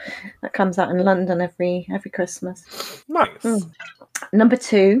now, that comes out in London every Christmas. Nice. Number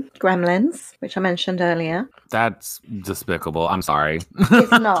 2, Gremlins, which I mentioned earlier. That's despicable. I'm sorry.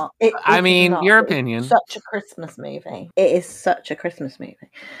 It's not. It I is mean, not. your It's opinion. such a Christmas movie. It is such a Christmas movie.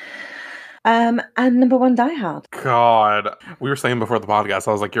 And number one, Die Hard. God, we were saying before the podcast,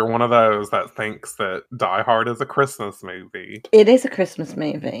 I was like, you're one of those that thinks that Die Hard is a Christmas movie. It is a Christmas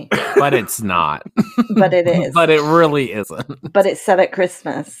movie, But it's not. but it is. But it really isn't. But it's set at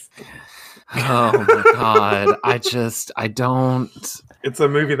Christmas. Oh my god. I don't. It's a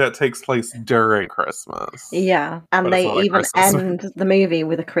movie that takes place during Christmas. Yeah, and But it's they not a even Christmas end the movie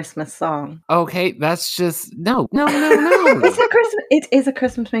with a Christmas song. Okay, that's just no. It's a Christmas. It is a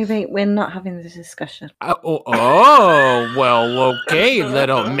Christmas movie. We're not having this discussion. Oh, well, okay,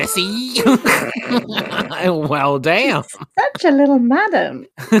 little missy. Well, damn. Such a little madam.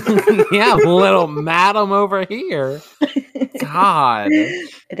 Yeah, little madam over here. God.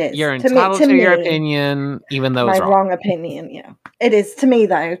 It is. You're To me- entitled to to your me, opinion, even though My it's wrong. wrong opinion. Yeah, it is to me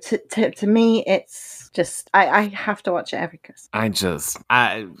though. To me, it's just I have to watch it every Christmas.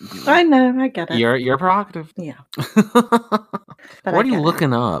 I know. I get it. Your prerogative. Yeah. What I are you get it.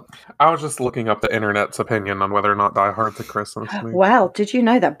 looking up? I was just looking up the internet's opinion on whether or not Die Hard's a Christmas movie. Well, did you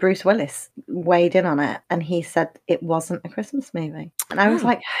know that Bruce Willis weighed in on it and he said it wasn't a Christmas movie? And I was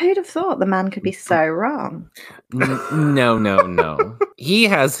like, who'd have thought the man could be so wrong? No. He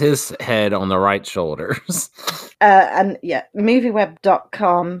has his head on the right shoulders. And yeah,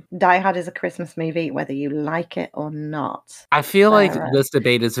 movieweb.com, Die Hard is a Christmas movie, whether you like it or not. I feel like Sarah. this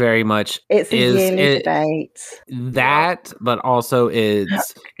debate is very much It's a yearly it- debate. that, but also is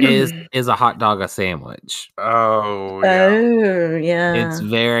a hot dog a sandwich? Oh, yeah. Oh, yeah. It's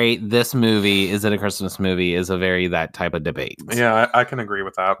very this movie is it a Christmas movie is a very that type of debate. Yeah, I can agree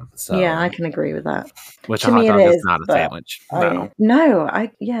with that. So, Yeah, I can agree with that. which to a hot me it dog is is, not a but sandwich.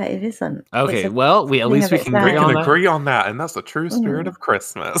 Yeah, it isn't. Okay, It's a well, at thing least of we its can own. agree We on can that. agree on that, and that's the true spirit Mm. of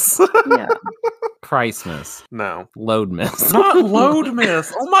Christmas. Yeah. Christmas. No. Load miss. Not Load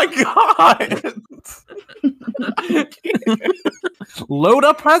Miss. Oh my god. Load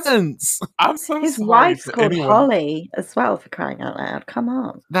up presents. I'm so His sorry wife's to called anyone- Holly as well, for crying out loud. Come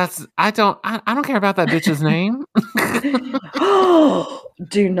on. That's I don't care about that bitch's name.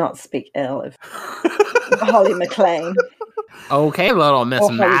 Do not speak ill of Holly McLean Okay, little Miss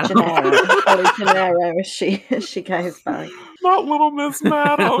or Holly Madam. Gennaro. Holly Gennaro, as she goes by. Not Little Miss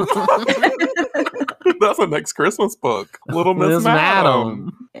Madam. That's the next Christmas book. Little Miss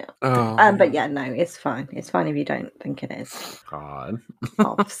Madam. Yeah. Oh. But yeah, no, it's fine. It's fine if you don't think it is. God.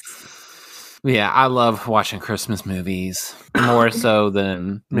 Offs. Yeah, I love watching Christmas movies more so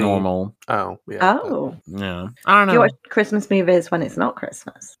than Me. normal. Oh, yeah. Oh. Yeah, I don't Do you know. watch Christmas movies when it's not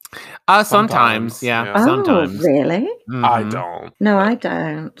Christmas? Sometimes, Sometimes, yeah, yeah. sometimes. Oh, really? I Mhm. don't. No, I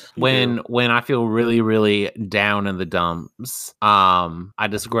don't. When I feel really down in the dumps, I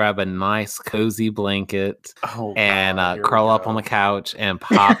just grab a nice cozy blanket Oh, and God, here we curl up go. on the couch and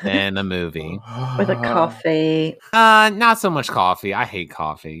pop in a movie. With a coffee. Not so much coffee. I hate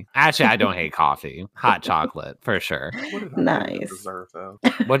coffee. Actually, I don't hate coffee. Hot chocolate for sure. What did I do to Nice. deserve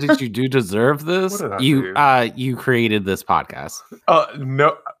this? What did you do to deserve this? What did I You do? you created this podcast.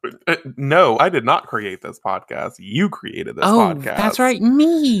 No, I did not create this podcast. You created this Oh, podcast. that's right,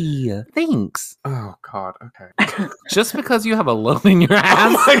 me. Thanks. Oh God. Okay. Just because you have a load in your Oh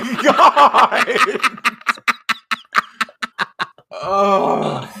ass. my God.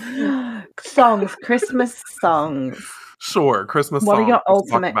 Oh. Songs, Christmas songs. Sure, Christmas. What are your songs. Let's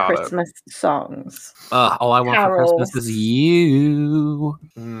talk ultimate about it. Christmas songs? All I want for Christmas is Carols. you.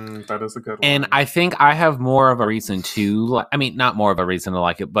 That is a good one. And I think I have more of a reason to, I mean, not more of a reason to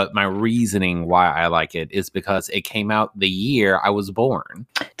like it, but my reasosoning why I like it is because it came out the year I was born.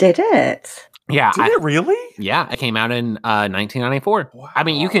 Did it? Yeah. Did it really? Yeah, it came out in 1994. I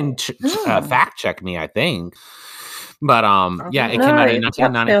mean, you can Wow. fact check me, I think. But yeah, it No, came out in that feels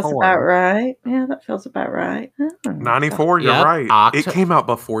about 1994. right. Yeah, that feels about right. Oh. 94. You're Yep, right. It came out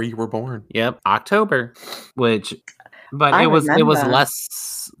before you were born. Yep, October, but I it was remember.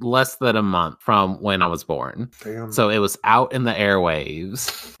 less than a month from when I was born. Damn. So it was out in the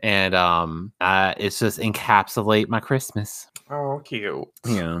airwaves, and it's just encapsulate my Christmas. Oh, cute.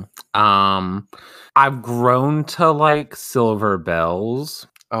 Yeah. I've grown to like Silver Bells.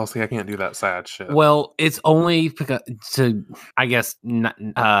 Oh, see, I can't do that sad shit. Well, it's only because I guess not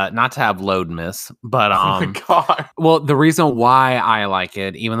to have load miss, but oh my God. well, the reason why I like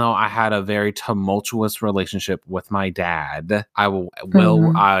it, even though I had a very tumultuous relationship with my dad,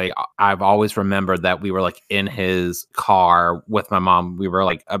 I've always remembered that we were like in his car with my mom. We were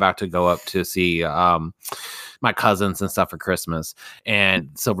like about to go up to see my cousins and stuff for Christmas. And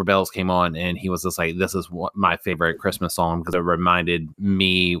Silver Bells came on, and he was just like, "This is my favorite Christmas song because it reminded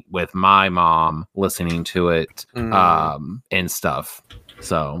me with my mom listening to it and stuff."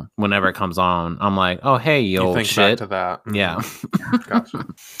 So whenever it comes on, I'm like, "Oh, hey, you old think shit." back to that. Yeah. Gotcha.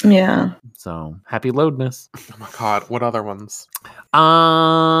 Yeah. So happy loadness. Oh my god, what other ones?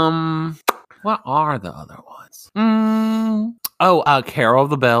 What are the other ones? Carol of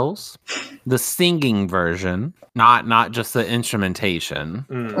the Bells, the singing version, not just the instrumentation.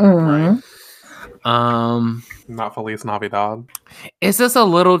 Mm. Right. Not Feliz Navidad. It's just a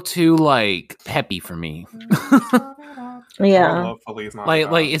little too like peppy for me. I Yeah. love Feliz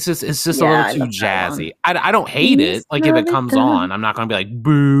Navidad. like it's just Yeah, a I little too love that jazzy. I don't hate it. Like if it comes on, I'm not gonna be like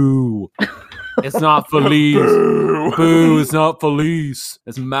boo. It's not Feliz. Boo, it's not Feliz.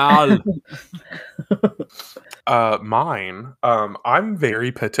 It's Mal. Mine. I'm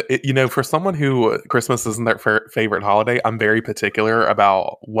very for someone who Christmas isn't their favorite holiday, I'm very particular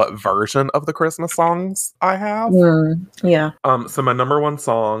about what version of the Christmas songs I have. Yeah. So my number one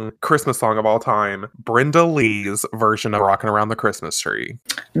song, Christmas song of all time, Brenda Lee's version of Rockin' Around the Christmas Tree.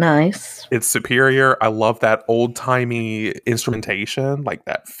 Nice. It's superior. I love that old-timey instrumentation, like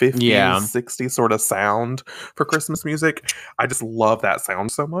that 50s, 60s sort of sound for Christmas music. I just love that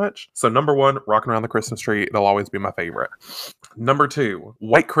sound so much. So number one, Rockin' Around the Christmas Tree. It'll always be my favorite. Number two,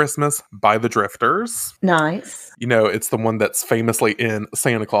 White Christmas by the Drifters. Nice. You know, it's the one that's famously in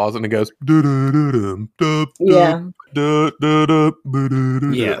Santa Claus, and it goes... Yeah.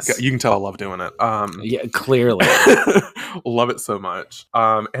 Yes. You can tell I love doing it. Yeah, clearly. Love it so much.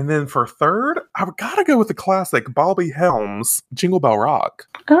 And then for third, I've got to go with the classic Bobby Helms, Jingle Bell Rock.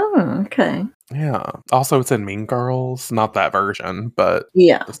 Oh, okay. Yeah. Also, it's in Mean Girls. Not that version, but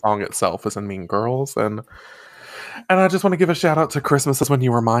Yeah. the song itself is in Mean Girls. And I just want to give a shout out to Christmas Is When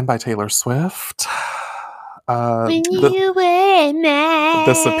You Were Mine by Taylor Swift. The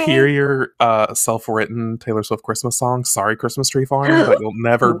superior self-written Taylor Swift Christmas song, Sorry Christmas Tree Farm, but you'll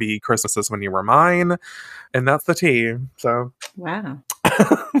never be Christmas Is When You Were Mine. And that's the tea. So Wow.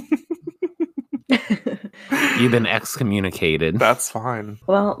 You've been excommunicated. That's fine.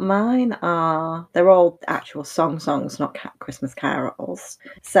 Well, they're all actual songs, not Christmas carols.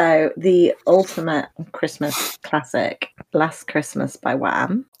 So the ultimate Christmas classic, Last Christmas by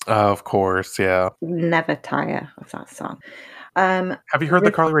Wham. Of course, yeah. Never tire of that song. Have you heard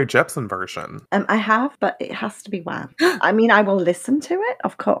the Carly Rae Jepsen version? I have, but it has to be Wham. I mean, I will listen to it,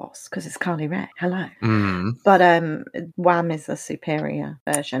 of course, because it's Carly Rae. Hello. But Wham is a superior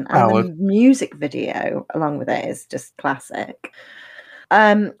version. And the music video along with it is just classic.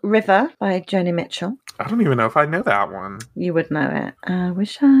 River by Joni Mitchell. I don't even know if I know that one. You would know it. I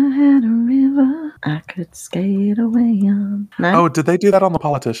wish I had a river I could skate away on. No? Oh, did they do that on The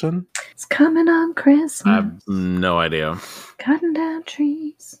Politician? It's coming on Christmas. I have no idea. Cutting down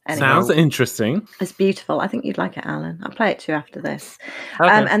trees. Anyway, Sounds interesting. it's beautiful. I think you'd like it, Alan. I'll play it to you after this. Okay.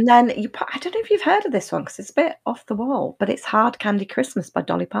 And then I don't know if you've heard of this one because it's a bit off the wall, but it's Hard Candy Christmas by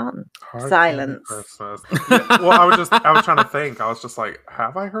Dolly Parton. Hard Silence. Candy Christmas. Yeah, well, I was trying to think. I was just like,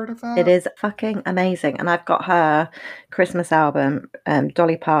 have I heard of that? It is fucking amazing. And I've got her Christmas album,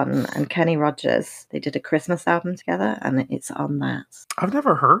 Dolly Parton and Kenny Rogers. They did a Christmas album together and it's on that. I've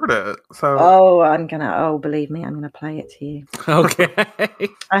never heard it. So Believe me, I'm going to play it to you. Okay.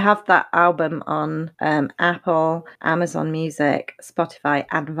 I have that album on Apple, Amazon Music, Spotify,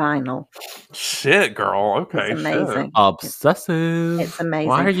 and vinyl. shit, girl. Okay, It's amazing. shit. Obsessive. It's amazing.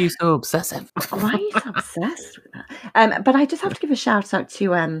 Why are you so obsessive? Why are you so obsessed with that? But I just have to give a shout out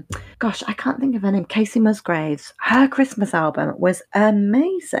to I can't think of her name. Casey Musgraves. Her Christmas album was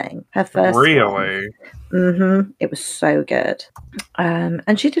amazing. Her first one. Really? Mm-hmm. It was so good.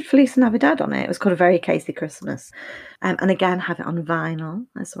 And she did Feliz Navidad on it. It was called A Very Casey Christmas. And again, have it on vinyl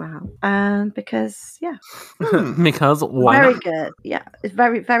as well. Because, yeah. Because why Very not? good. Yeah. It's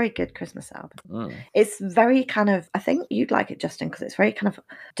very, very good Christmas album. Mm. It's very kind of, I think you'd like it, Justin, because it's very kind of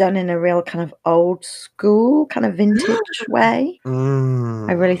done in a real kind of old school, kind of vintage way.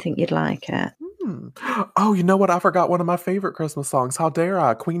 I really think you'd like it. Oh, you know what? I forgot one of my favorite Christmas songs. How dare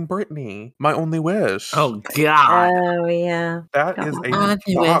I? Queen Britney, My Only Wish. Oh God. Oh, yeah. That Got is that a one.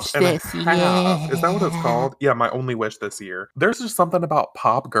 bop and a half. Is that what it's called? Yeah, My Only Wish this year. There's just something about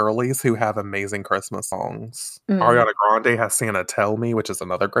pop girlies who have amazing Christmas songs. Ariana Grande has Santa Tell Me, which is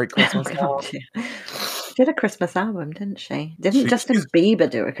another great Christmas song. God, yeah. She did a Christmas album, didn't she? Didn't Justin Bieber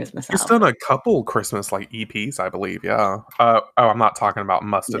do a Christmas She's album? done a couple Christmas like EPs, I believe. Yeah. I'm not talking about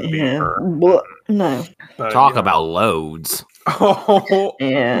Mustard Bieber. No. But, Talk yeah. about loads. Oh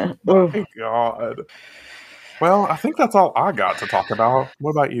Yeah. my God. Well, I think that's all I got to talk about.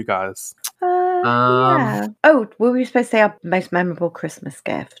 What about you guys? Yeah. Oh, were we supposed to say our most memorable Christmas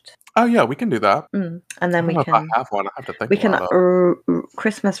gift? Oh yeah, we can do that. And I then don't we know if I can have one. I have to think we can about it.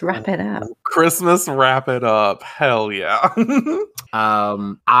 Christmas wrap it up. Christmas wrap it up. Hell yeah.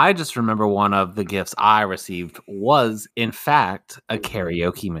 I just remember one of the gifts I received was, in fact, a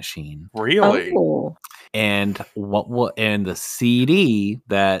karaoke machine. Really? Oh, And and the CD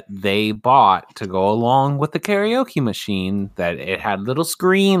that they bought to go along with the karaoke machine, that it had a little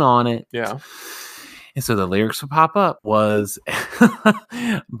screen on it. Yeah. And so the lyrics would pop up was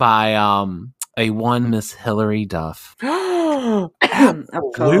by a one Miss Hillary Duff.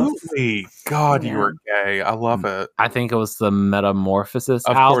 Absolutely. God, you Yeah. were gay. I love it. I think it was the Metamorphosis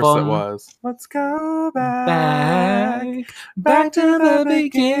Of album. course it was. Let's go back to the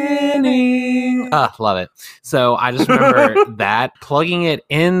beginning. Love it. So I just remember that, plugging it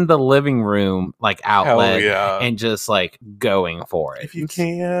in the living room like outlet, yeah. and just like going for it. If you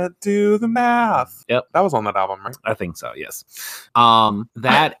can't do the math. Yep. That was on that album, right? I think so, yes.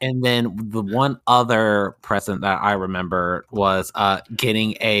 That, and then the one other present that I remember was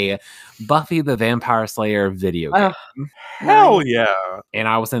getting a Buffy the Vampire Slayer video game. Hell yeah. And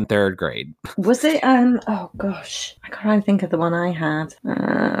I was in 3rd grade. Was it oh gosh, I can't think of the one I had.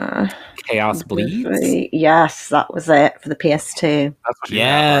 Chaos Bleeds? Yes, that was it for the PS2. That's what you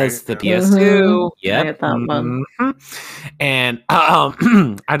Yes, had, the right? Yeah. PS2. I had Yep. that one. And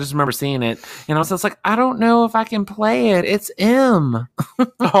I just remember seeing it, and I was just like, I don't know if I can play it. It's M.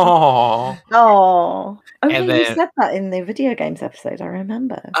 Aww. Oh, And yeah, you then- said that in the video games episode. I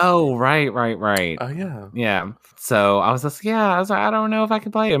remember. Oh, right. Oh yeah. Yeah. So I was just, I was like, I don't know if I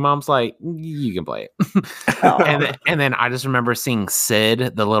can play it. Mom's like, you can play it. Oh. and then I just remember seeing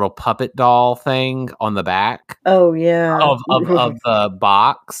Sid, the little puppet doll thing on the back Oh yeah. of the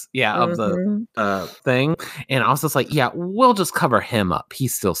box. Yeah, of the Mhm. thing. And I was just like, we'll just cover him up.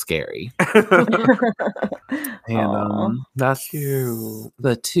 He's still scary. And Aw. that's Cute.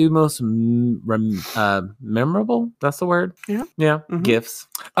 the two most memorable. That's the word. Yeah. Mhm. Gifts.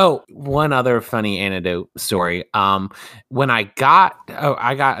 Oh, one other funny anecdote story. When I got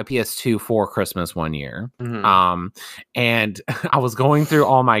a PS2 for Christmas one year. Mhm. And I was going through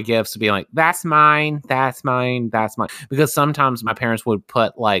all my gifts to be like, that's mine, that's mine, that's mine. Because sometimes my parents would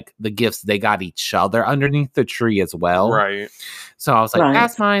put like the gifts they got each other underneath the tree as well. Right. So I was like, Right.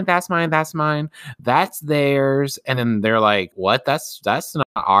 that's mine, that's mine, that's mine, that's theirs. And then they're like, what? That's not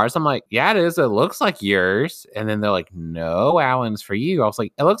ours. I'm like, yeah, it is. It looks like yours. And then they're like, no, Alan's for you. I was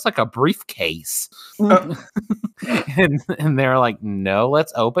like, it looks like a briefcase. and they're like, no,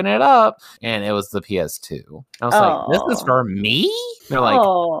 let's open it up. And it was the PS2. I was like, this is Aw. for me? They're like,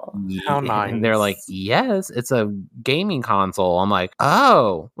 Oh. How and they're like, nice. yes, it's a gaming console. I'm like,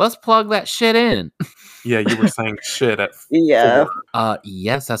 oh, let's plug that shit in. Yeah, you were saying shit at Yeah. 4.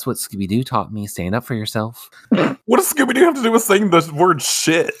 Yes, that's what Scooby-Doo taught me. Stand up for yourself. What does Scooby-Doo have to do with saying the word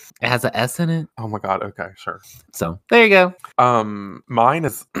shit? It has an S in it. Oh my god, okay, sure. So there you go. Mine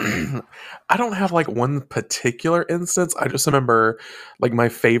is I don't have like one particular instance. I just remember like my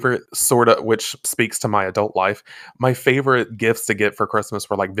favorite sort of, which speaks to my adult life, my favorite gifts to get for Christmas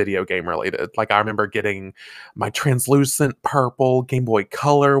were like video game related. Like I remember getting my translucent purple Game Boy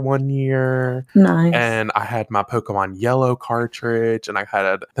Color one year. Nice. And I had my Pokemon Yellow cartridge, and I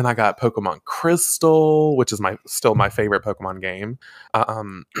got Pokemon Crystal, which is still my favorite Pokemon game.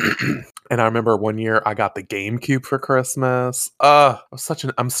 And I remember one year I got the GameCube for Christmas.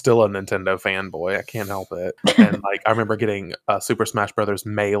 I'm still a Nintendo fanboy. I can't help it. And like I remember getting Super Smash Brothers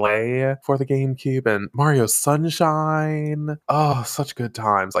Melee for the GameCube and Mario Sunshine. Oh, such good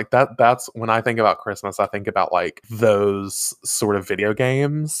times. Like that's when I think about Christmas, I think about like those sort of video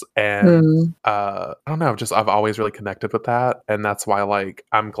games. And I don't know, just I've always really connected with that. And that's why like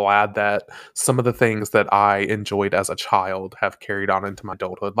I'm glad that some of the things that I enjoyed as a child have carried on into my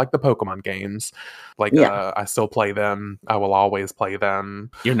adulthood, like the Pokemon games. Like I still play them. I will always play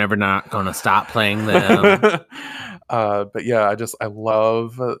them. You're never not gonna stop playing them. But yeah, I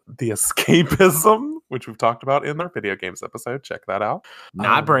love the escapism, which we've talked about in our video games episode. Check that out.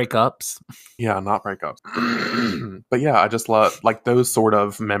 Not breakups. Yeah, not breakups. But yeah, I just love like those sort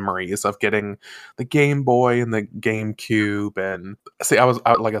of memories of getting the Game Boy and the GameCube. And see,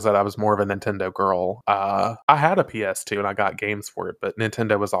 like I said, I was more of a Nintendo girl. I had a PS2 and I got games for it, but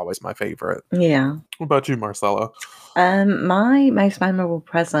Nintendo was always my favorite. Yeah. What about you, Marcella? My most memorable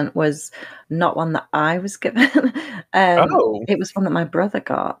present was not one that I was given. It was one that my brother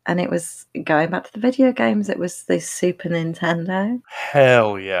got, and it was going back to the video games. It was the Super Nintendo.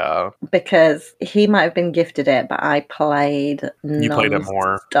 Hell yeah! Because he might have been gifted it, but I played. You played it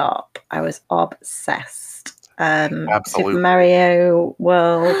more. Stop! I was obsessed. Super Absolutely. Mario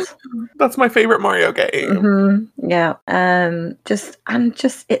World. That's my favorite Mario game. Yeah.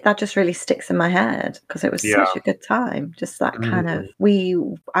 That just really sticks in my head because it was Yeah. such a good time. Just that kind of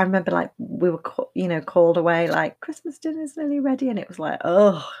I remember like we were called away like Christmas dinner's nearly ready, and it was like,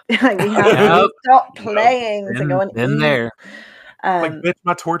 oh, like we have to stop playing to go and Been eat. there. Like, bitch,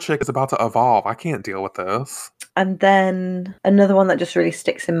 my Torchic is about to evolve. I can't deal with this. And then another one that just really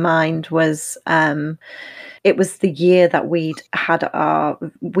sticks in mind was it was the year that we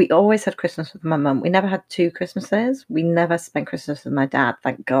always had Christmas with my mum. We never had 2 Christmases. We never spent Christmas with my dad,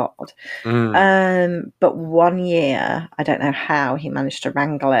 thank God. But one year, I don't know how he managed to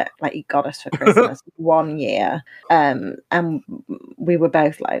wrangle it. Like, he got us for Christmas one year. And we were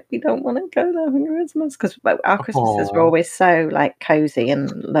both like, we don't want to go there for Christmas because our Christmases were always so like cozy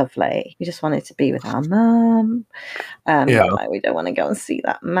and lovely. We just wanted to be with our mum. Like, we don't want to go and see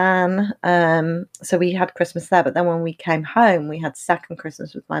that man. So we had Christmas there, but then when we came home, we had second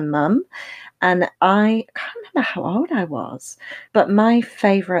Christmas with my mum, and I can't remember how old I was, but my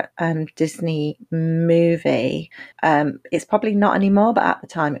favorite Disney movie, it's probably not anymore, but at the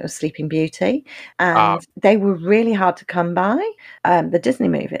time it was Sleeping Beauty, and they were really hard to come by. The Disney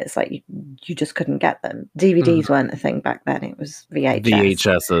movies, like you just couldn't get them. DVDs weren't a thing back then; it was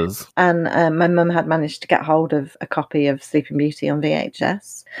VHSs. And my mum had managed to get hold of a copy of Sleeping Beauty on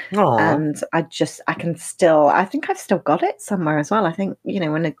VHS. And I think I've still got it somewhere as well. I think,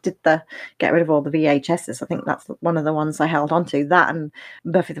 when I did the get rid of all the VHSs, I think that's one of the ones I held on to. That and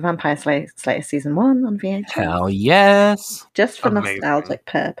Buffy the Vampire Slayer season 1 on VHS. Hell yes. Just for nostalgic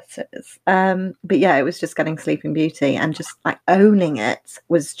purposes. But yeah, it was just getting Sleeping Beauty, and just like owning it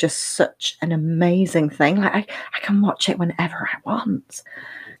was just such an amazing thing. Like I can watch it whenever I want.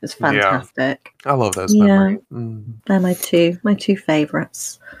 It was fantastic. I love those memories. They're my two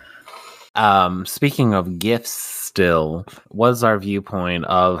favorites. Speaking of gifts, still, what's our viewpoint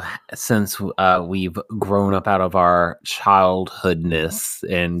of, since we've grown up out of our childhoodness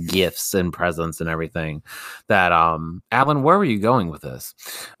and gifts and presents and everything, that Alan, where were you going with this?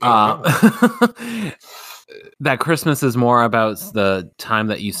 That Christmas is more about the time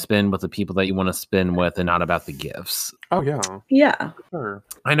that you spend with the people that you want to spend with, and not about the gifts. Oh yeah. Yeah. Sure.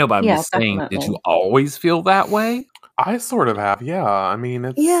 I know, but I'm just saying, definitely. did you always feel that way? I sort of have, yeah. I mean,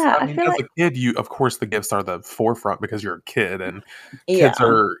 as a kid, of course, the gifts are the forefront because you're a kid, and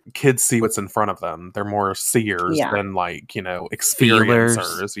kids see what's in front of them. They're more seers than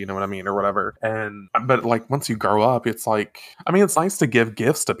experiencers. You know what I mean, or whatever. But like once you grow up, it's like, I mean, it's nice to give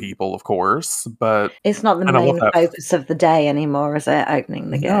gifts to people, of course, but it's not the main focus of the day anymore, is it? Opening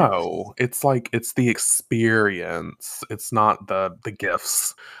the gifts. No, it's like it's the experience. It's not the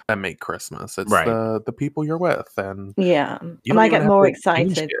gifts that make Christmas. It's the people you're with, and and I get more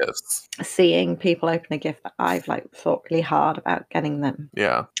excited seeing people open a gift that I've like thought really hard about getting them.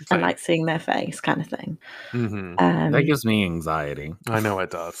 Yeah, and like seeing their face, kind of thing. That gives me anxiety. I know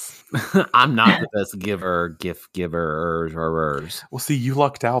it does. I'm not the best gift giver. Well, see, you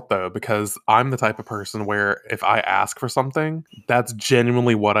lucked out though, because I'm the type of person where if I ask for something, that's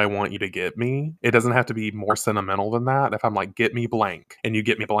genuinely what I want you to get me. It doesn't have to be more sentimental than that. If I'm like, get me blank, and you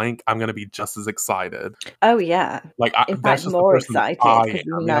get me blank, I'm gonna be just as excited. Oh yeah. Like, that's just more excited.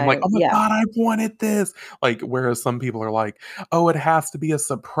 I'm like, oh my God, I wanted this. Like, whereas some people are like, oh, it has to be a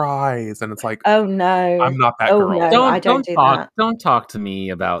surprise. And it's like, oh no, I'm not that girl. No, I don't do that. Don't talk to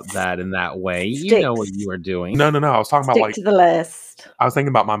me about that in that way. You know what you are doing. No. I was talking about like to the list. I was thinking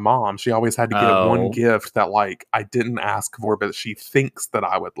about my mom. She always had to get one gift that like I didn't ask for, but she thinks that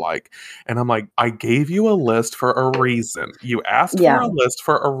I would like. And I'm like, I gave you a list for a reason. You asked for a list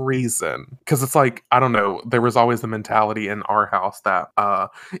for a reason. Because it's like, I don't know, there was always the mentality in our house that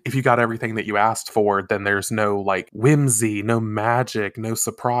if you got everything that you asked for, then there's no like whimsy, no magic, no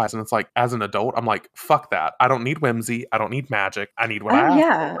surprise. And it's like, as an adult, I'm like, fuck that. I don't need whimsy. I don't need magic. I need what I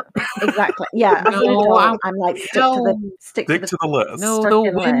asked for. Exactly. Yeah. As an adult, I'm like, stick to the list. No,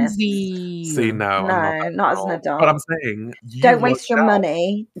 the whimsy. See, no, not as an adult. But I'm saying, don't waste your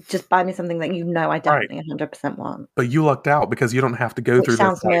money. Just buy me something that I definitely 100% want. But you lucked out because you don't have to go through.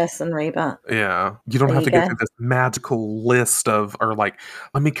 Sounds this, like, mercenary, but you don't have to go through this magical list of, or like,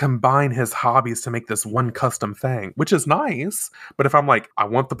 let me combine his hobbies to make this one custom thing, which is nice. But if I'm like, I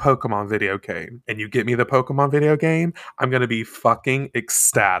want the Pokemon video game, and you get me the Pokemon video game, I'm gonna be fucking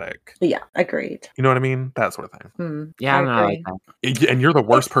ecstatic. Yeah, agreed. You know what I mean? That sort of thing. Yeah, I'm not like that. And you're the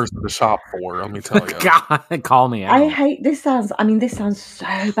worst person to shop for, let me tell you. God, call me out. I hate this. Sounds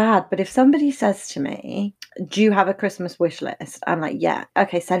so bad, but if somebody says to me, do you have a Christmas wish list? I'm like, yeah.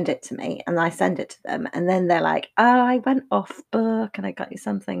 Okay, send it to me. And I send it to them. And then they're like, oh, I went off book and I got you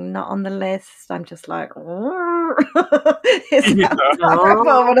something not on the list. I'm just like, it's terrible.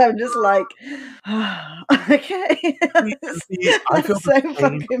 And I'm just like, okay. See, I feel so the same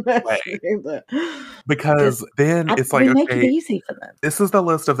fucking way. messy. Because then it's like, we make it okay, easy for them. this is the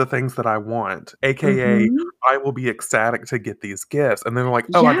list of the things that I want, aka I will be ecstatic to get these gifts. And then they're like,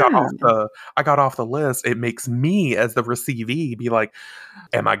 oh, I got off the list. It makes me as the receivee be like,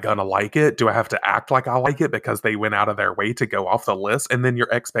 am I gonna like it? Do I have to act like I like it because they went out of their way to go off the list? And then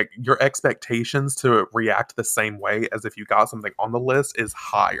your expectations to react the same way as if you got something on the list is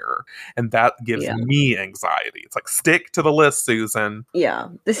higher. And that gives me anxiety. It's like, stick to the list, Susan. Yeah.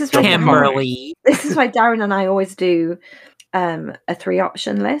 This is Kimberly. This is why Darren and I always do a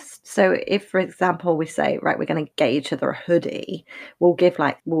 3-option list. So if, for example, we say, right, we're going to get each other a hoodie, we'll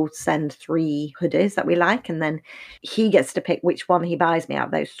send 3 hoodies that we like, and then he gets to pick which one he buys me out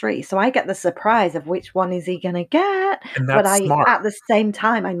of those 3. So I get the surprise of which one is he going to get, and that's smart. At the same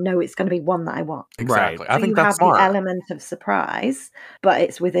time, I know it's going to be one that I want. Exactly. So I think you that's have smart. the element of surprise, but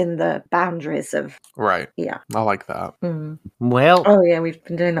it's within the boundaries of Yeah, I like that. Well, oh yeah, we've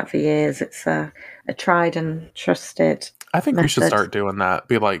been doing that for years. It's a tried and trusted. I think we should start doing that.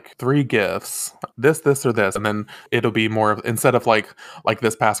 Be like 3 gifts, this, or this, and then it'll be more of, instead of like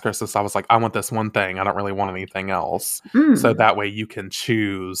this past Christmas, I was like, I want this one thing. I don't really want anything else. So that way you can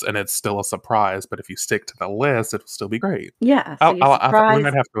choose, and it's still a surprise. But if you stick to the list, it'll still be great. Yeah, so we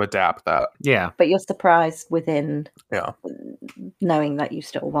might have to adapt that. Yeah, but you're surprised within Yeah. knowing that you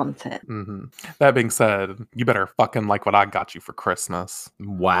still want it. Mm-hmm. That being said, you better fucking like what I got you for Christmas.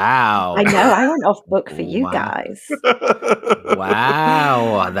 Wow. I know. I went off book for you guys.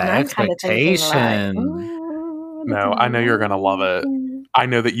 Wow, the And I'm kinda thinking, expectation. like, No, I know you're gonna love it. I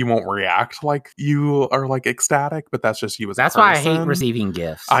know that you won't react like you are like ecstatic, but that's just you as a That's person. why I hate receiving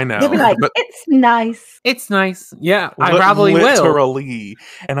gifts. I know. You'll be like, but it's nice. It's nice. Yeah, I probably will. Literally.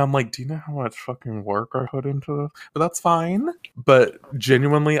 And I'm like, do you know how much fucking work I put into this? But that's fine. But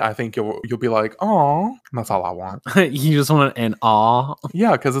genuinely, I think you'll be like, oh, that's all I want. You just want an awe.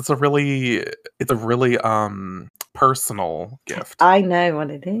 Yeah, because it's a really personal gift. I know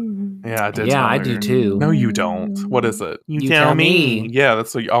what it is. Yeah, I did. Yeah, tell I her. do too. No, you don't. What is it? You tell me. Yeah,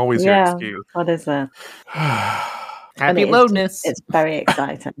 that's always your excuse. What is it? Happy And lowness. It's very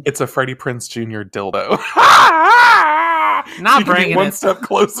exciting. It's a Freddie Prinze Jr. dildo. Not bringing one it. step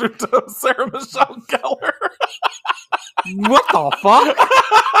closer to Sarah Michelle Gellar. What the fuck?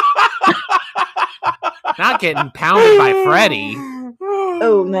 Not getting pounded by Freddie.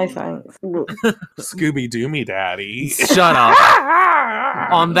 Oh, no thanks. Scooby Doo me daddy. Shut up.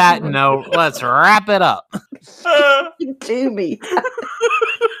 On that note, let's wrap it up. Do me.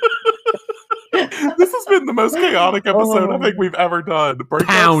 This has been the most chaotic episode I think we've ever done. Break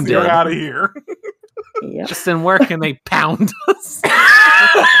Pounded. You're out of here. Yep. Justin, where can they pound us?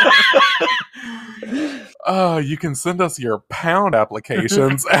 You can send us your pound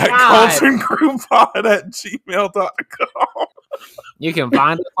applications at God. cultureandgroupod@gmail.com. You can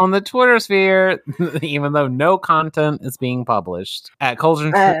find us on the Twitter sphere, even though no content is being published, at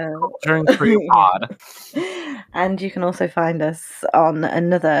Culture and Crew Pod. And you can also find us on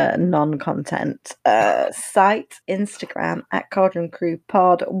another non-content site, Instagram, at Cauldron Crew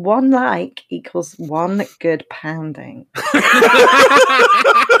Pod. 1 like equals 1 good pounding.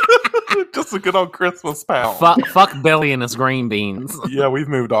 Just a good old Christmas pound. Fuck Billy and his green beans. Yeah, we've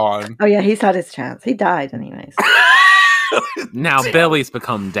moved on. Oh yeah, he's had his chance. He died anyways. Now Billy's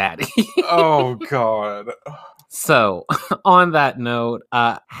become daddy. Oh, God. So, on that note,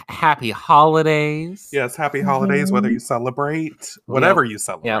 happy holidays. Yes, happy holidays, whether you celebrate, whatever you Yeah,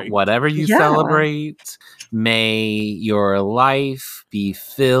 celebrate. whatever you Yeah. celebrate, may your life be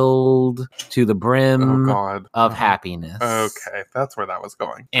filled to the Oh, brim God. of happiness. Okay, that's where that was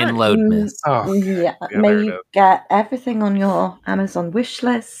going. And loadness. Oh, Yeah, Yeah, may there it you is. get everything on your Amazon wish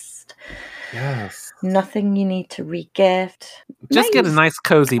list. yes. Nothing you need to regift. Just May get a you- nice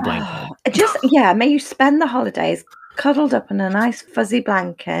cozy blanket. May you spend the holidays cuddled up in a nice fuzzy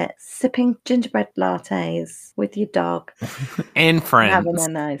blanket, sipping gingerbread lattes with your dog, And friends. having a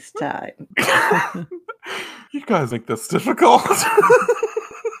nice time. You guys make this difficult.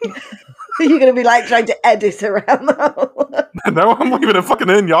 You're going to be like trying to edit around the whole. No, I'm leaving it fucking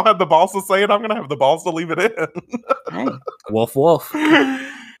in. Y'all have the balls to say it. I'm going to have the balls to leave it in. Hey. Woof woof.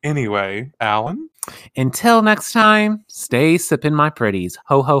 Anyway, Alan, Until next time, stay sipping my pretties.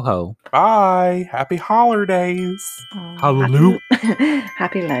 Ho ho ho. bye. Happy holidays. Hallelujah.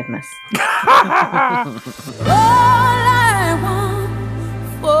 Happy Loudness. All I want